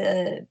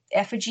 the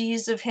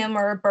effigies of him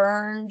are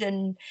burned,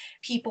 and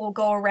people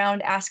go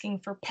around asking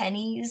for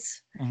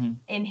pennies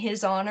in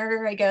his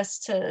honor, I guess,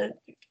 to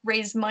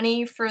raise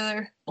money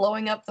for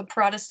blowing up the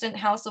Protestant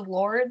House of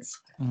Lords.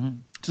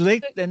 So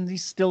they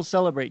still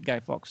celebrate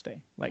Guy Fawkes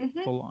Day, like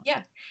full on.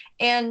 Yeah,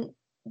 and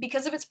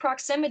because of its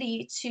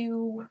proximity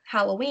to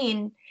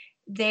Halloween,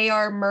 they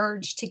are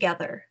merged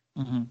together.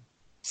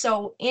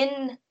 So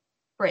in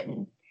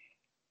Britain,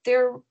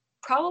 there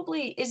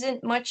probably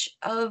isn't much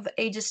of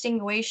a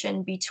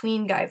distinguishing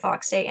between Guy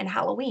Fawkes Day and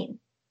Halloween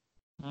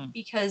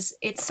because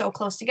it's so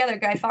close together.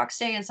 Guy Fawkes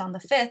Day is on the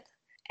 5th,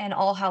 and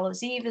All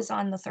Hallows Eve is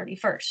on the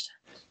 31st.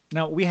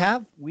 Now we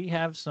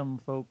have some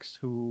folks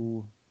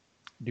who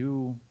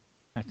do,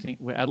 I think,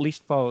 at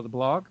least follow the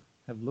blog,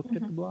 have looked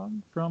at the blog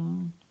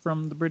from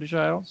the British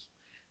Isles,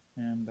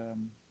 and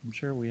I'm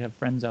sure we have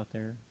friends out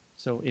there.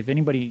 So if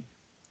anybody,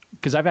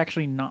 because I've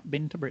actually not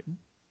been to Britain,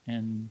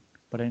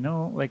 but I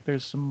know like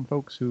there's some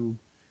folks who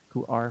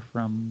are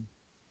from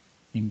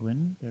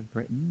England,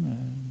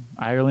 Britain,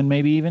 Ireland,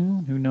 maybe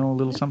even, who know a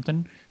little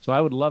something. So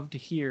I would love to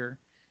hear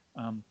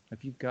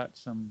if you've got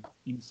some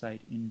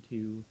insight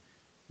into,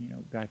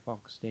 Guy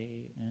Fawkes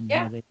Day and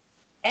how they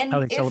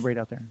celebrate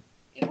out there.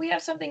 If we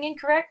have something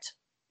incorrect,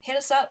 hit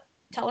us up.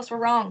 Tell us we're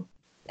wrong.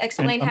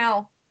 Explain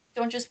how.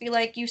 Don't just be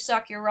like, you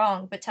suck, you're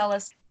wrong, but tell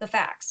us the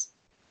facts.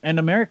 And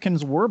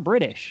Americans were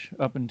British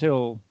up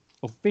until,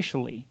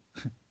 officially,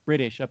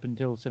 British up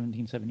until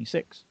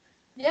 1776.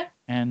 Yeah.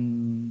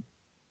 And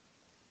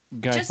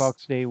Guy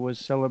Fawkes Day was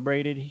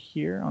celebrated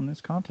here on this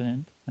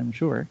continent, I'm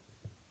sure.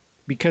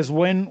 Because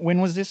when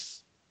was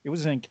this? It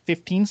was like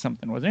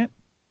 15-something, wasn't it?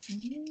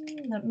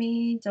 Let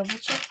me double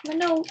check my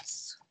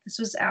notes. This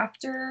was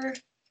after...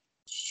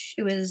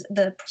 It was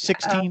the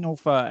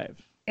 1605.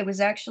 It was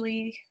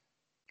actually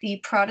the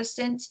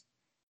Protestant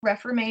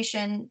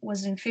Reformation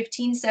was in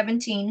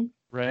 1517.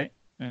 Right,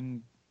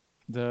 and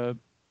the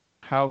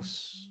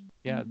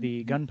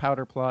the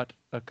gunpowder plot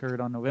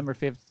occurred on November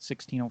 5th,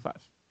 1605.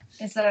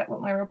 Is that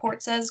what my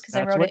report says? Because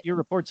I wrote it. That's what your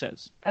report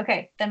says.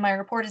 Okay, then my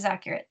report is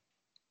accurate.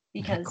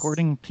 Because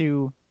according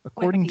to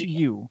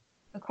you,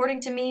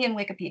 according to me and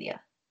Wikipedia,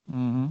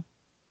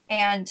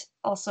 and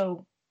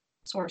also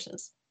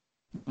sources.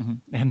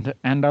 And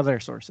other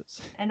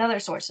sources. And other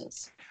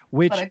sources.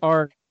 Which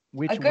a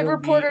good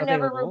reporter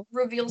never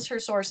reveals her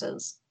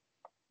sources.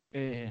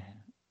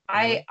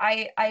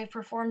 I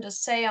performed a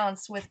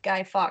seance with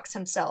Guy Fawkes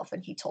himself,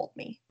 and he told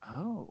me.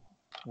 Oh,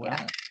 well,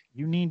 yeah.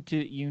 You need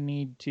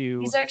to.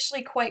 He's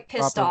actually quite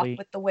pissed off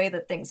with the way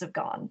that things have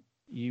gone.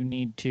 You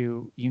need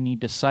to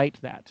cite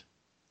that.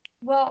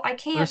 Well, I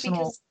can't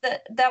because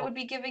that would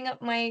be giving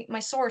up my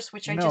source,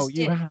 which I just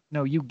did.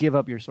 No, you give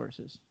up your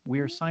sources. We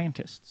are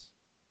scientists.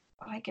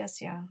 I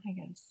guess, yeah.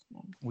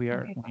 We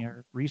are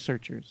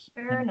researchers.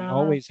 Fair enough. We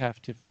always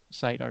have to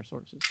cite our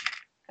sources.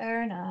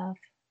 Fair enough.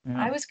 Yeah.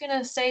 I was going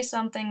to say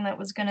something that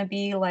was going to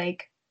be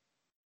like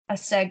a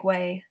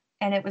segue,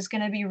 and it was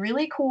going to be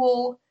really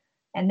cool,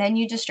 and then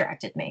you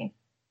distracted me.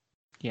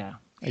 Yeah,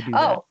 I do that.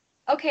 Oh,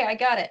 okay, I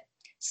got it.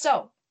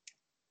 So,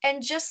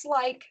 and just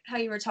like how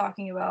you were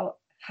talking about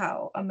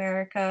how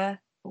America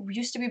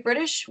used to be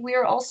British, we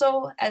are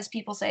also, as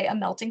people say, a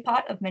melting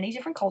pot of many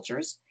different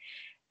cultures.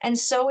 And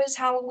so is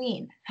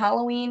Halloween.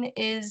 Halloween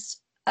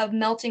is a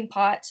melting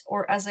pot,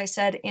 or as I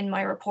said in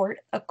my report,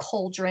 a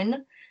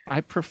cauldron.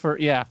 I prefer,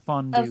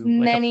 fondue. Of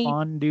many,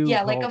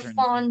 like a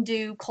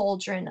fondue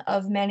cauldron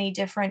of many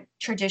different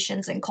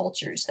traditions and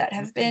cultures that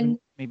have been.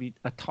 Maybe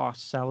a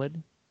tossed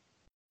salad.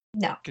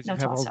 No, no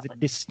tossed salad. The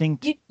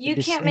distinct. You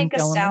can't make a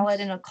salad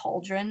in a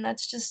cauldron.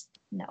 That's just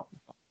no.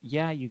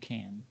 Yeah, you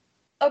can.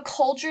 A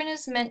cauldron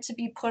is meant to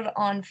be put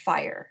on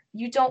fire.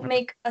 You don't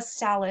make a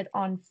salad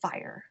on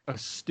fire. A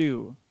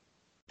stew.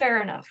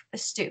 Fair enough, a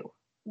stew.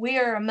 We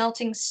are a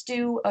melting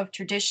stew of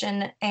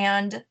tradition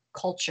and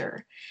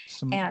culture.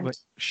 Like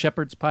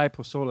shepherd's pie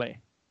pozole.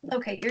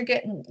 Okay, you're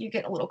getting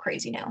a little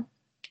crazy now.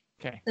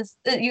 Okay.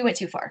 You went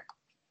too far.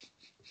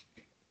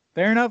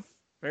 Fair enough.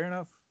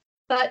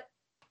 But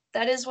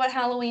that is what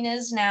Halloween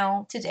is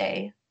now,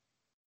 today,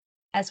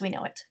 as we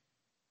know it.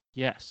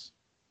 Yes.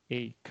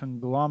 A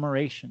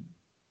conglomeration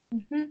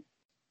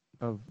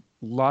of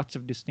lots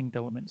of distinct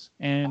elements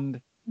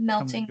and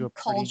melting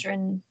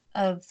cauldron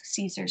of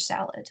Caesar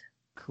salad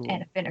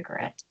and a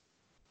vinaigrette.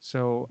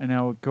 So, and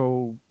I'll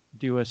go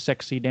do a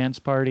sexy dance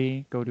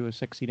party. Go to a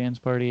sexy dance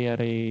party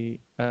at a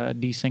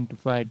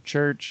desanctified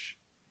church,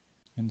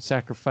 and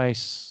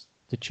sacrifice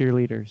the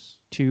cheerleaders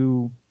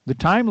to the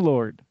Time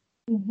Lord.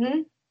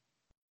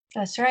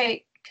 That's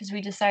right, because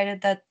we decided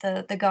that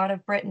the god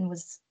of Britain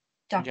was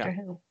Doctor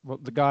Who. Well,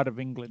 the god of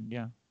England,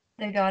 yeah.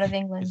 The god of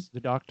England is the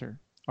Doctor,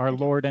 our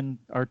Lord and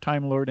our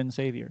Time Lord and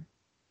Savior.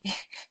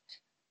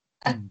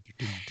 We're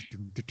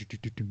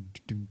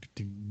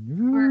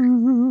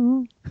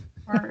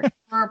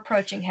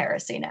approaching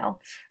heresy now.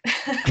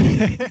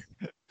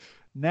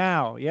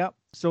 Now, yep.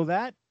 So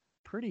that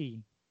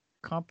pretty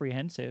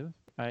comprehensive,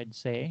 I'd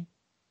say.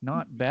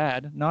 Not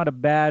bad. Not a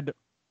bad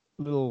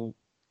little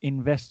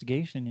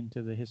investigation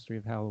into the history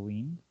of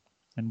Halloween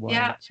and why.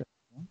 Yeah.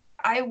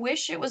 I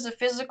wish it was a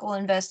physical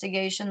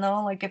investigation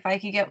though. Like if I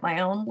could get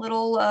my own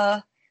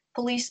little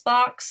police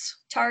box,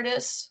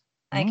 TARDIS,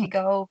 I could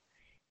go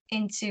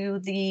into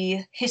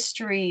the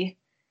history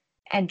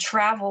and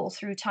travel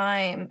through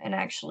time and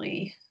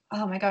actually,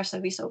 oh my gosh,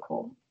 that'd be so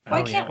cool.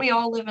 Why can't we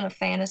all live in a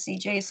fantasy,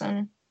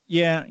 Jason?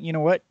 Yeah, you know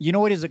what? You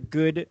know what is a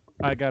good,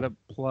 I gotta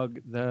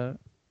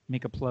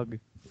make a plug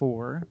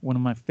for one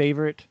of my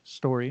favorite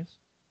stories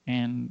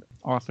and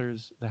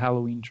authors, The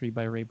Halloween Tree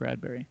by Ray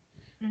Bradbury.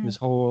 This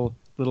whole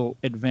little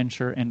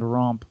adventure and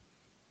romp.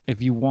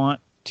 If you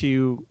want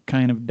to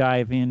kind of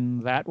dive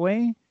in that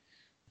way,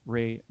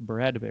 Ray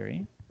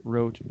Bradbury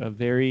wrote a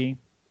very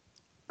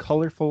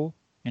colorful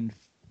and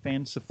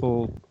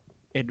fanciful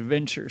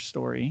adventure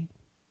story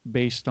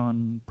based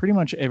on pretty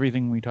much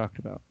everything we talked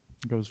about.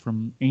 It goes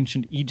from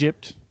ancient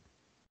Egypt,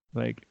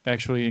 like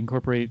actually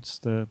incorporates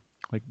the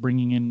like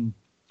bringing in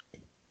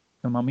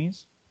the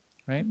mummies,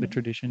 right? The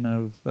tradition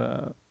of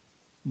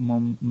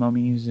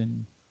mummies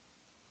and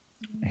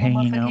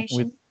hanging out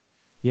with,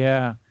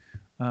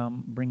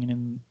 bringing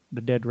in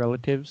the dead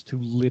relatives to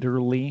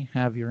literally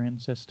have your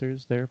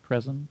ancestors there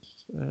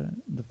present.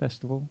 The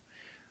festival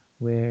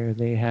where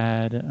they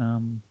had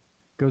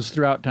goes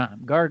throughout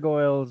time,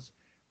 gargoyles,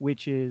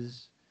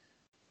 witches,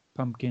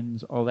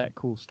 pumpkins, all that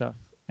cool stuff,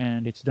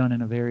 and it's done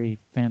in a very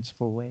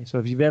fanciful way. So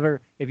if you've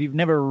never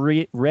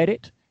read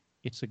it,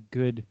 it's a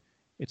good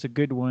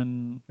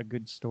one, a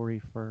good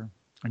story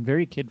and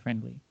very kid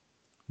friendly,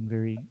 and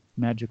very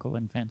magical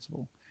and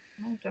fanciful.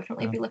 I'll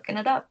definitely be looking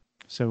it up.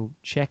 So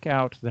check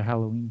out The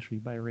Halloween Tree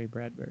by Ray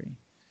Bradbury.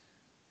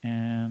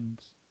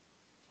 And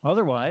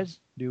otherwise,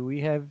 do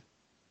we have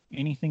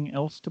anything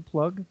else to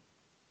plug?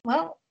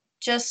 Well,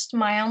 just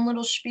my own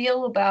little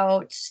spiel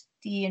about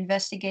the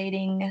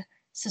Investigating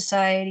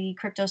Society,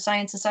 Crypto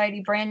Science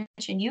Society branch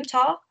in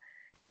Utah.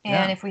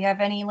 And if we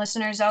have any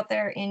listeners out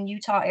there in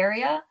Utah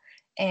area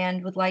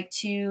and would like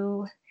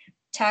to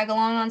tag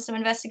along on some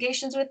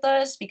investigations with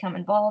us, become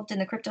involved in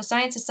the Crypto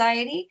Science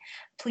Society,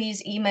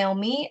 please email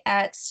me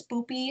at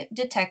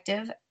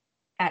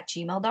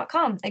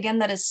spoopydetective@gmail.com. Again,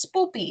 that is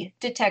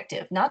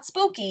spoopydetective, not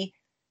spooky,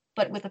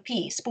 but with a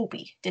P,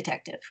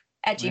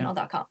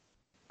 spoopydetective@gmail.com.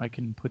 I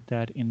can put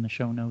that in the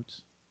show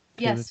notes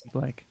too, yes, if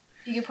you'd like.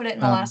 You can put it in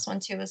the last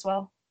one too as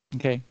well.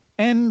 Okay.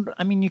 And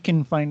I mean, you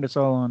can find us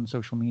all on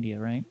social media,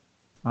 right?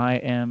 I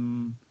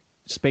am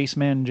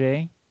Spaceman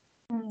J.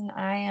 And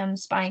I am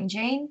Spying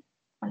Jane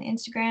on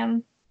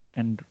Instagram.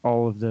 And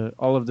all of the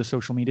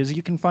social medias.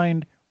 You can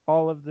find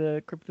all of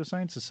the Crypto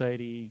Science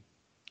Society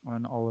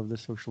on all of the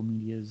social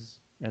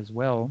medias as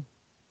well.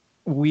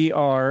 We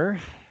are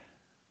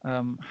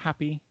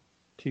happy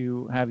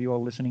to have you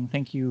all listening.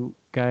 Thank you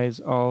guys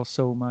all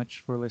so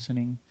much for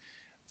listening.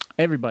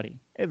 Everybody,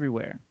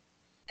 everywhere.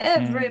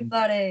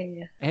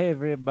 Everybody.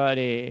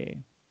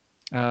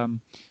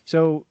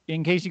 So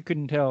in case you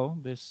couldn't tell,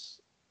 this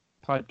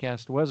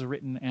podcast was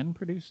written and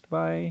produced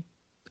by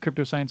the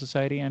Crypto Science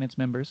Society and its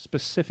members.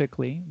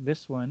 Specifically,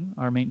 this one,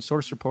 our main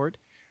source report,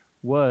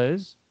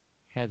 was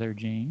Heather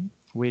Jane,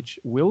 which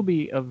will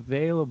be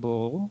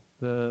available.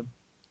 The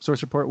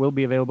source report will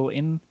be available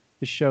in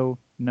the show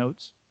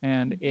notes.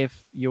 And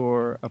if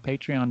you're a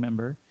Patreon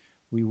member,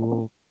 we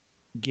will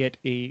get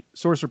a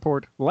source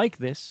report like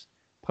this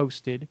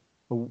posted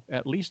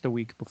at least a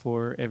week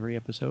before every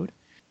episode.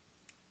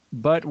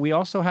 But we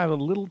also have a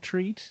little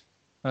treat,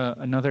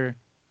 another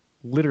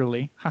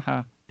literally,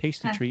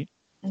 tasty treat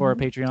for our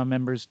Patreon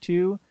members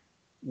too,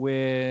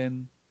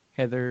 when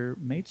Heather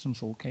made some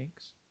soul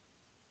cakes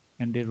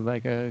and did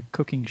like a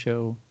cooking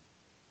show.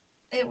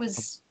 It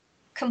was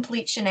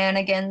complete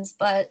shenanigans,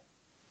 but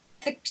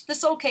the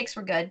soul cakes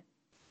were good.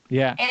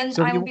 Yeah. And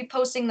so I will be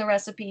posting the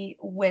recipe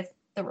with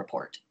the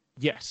report.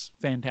 Yes,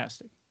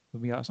 fantastic. It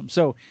would be awesome.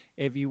 So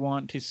if you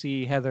want to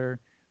see Heather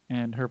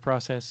and her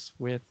process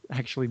with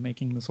actually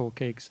making the soul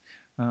cakes,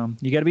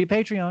 you got to be a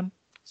Patreon.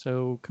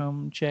 So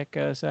come check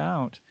us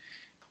out.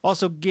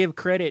 Also give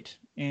credit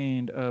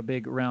and a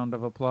big round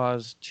of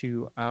applause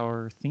to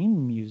our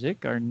theme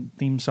music, our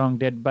theme song,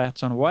 Dead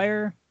Bats on a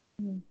Wire.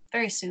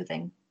 Very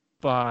soothing.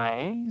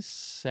 By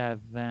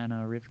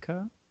Savannah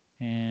Rivka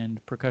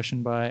and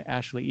percussion by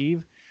Ashley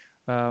Eve.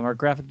 Our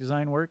graphic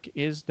design work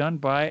is done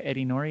by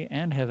Eddie Norrie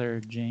and Heather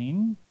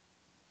Jane.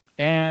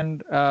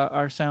 And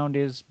our sound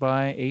is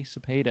by Ace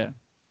Cepeda.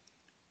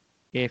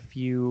 If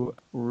you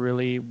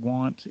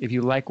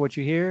like what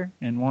you hear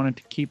and want it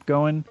to keep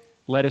going,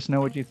 let us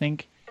know what you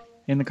think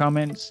in the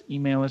comments.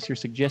 Email us your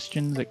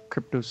suggestions at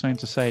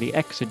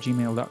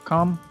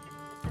cryptosciencesocietyx@gmail.com.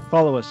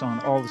 Follow us on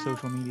all the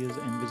social medias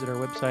and visit our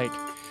website,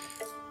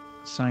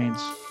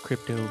 Science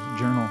Crypto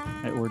Journal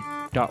at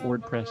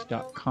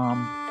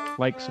 .wordpress.com.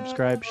 Like,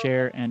 subscribe,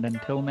 share, and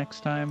until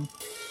next time,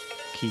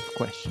 keep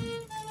questioning.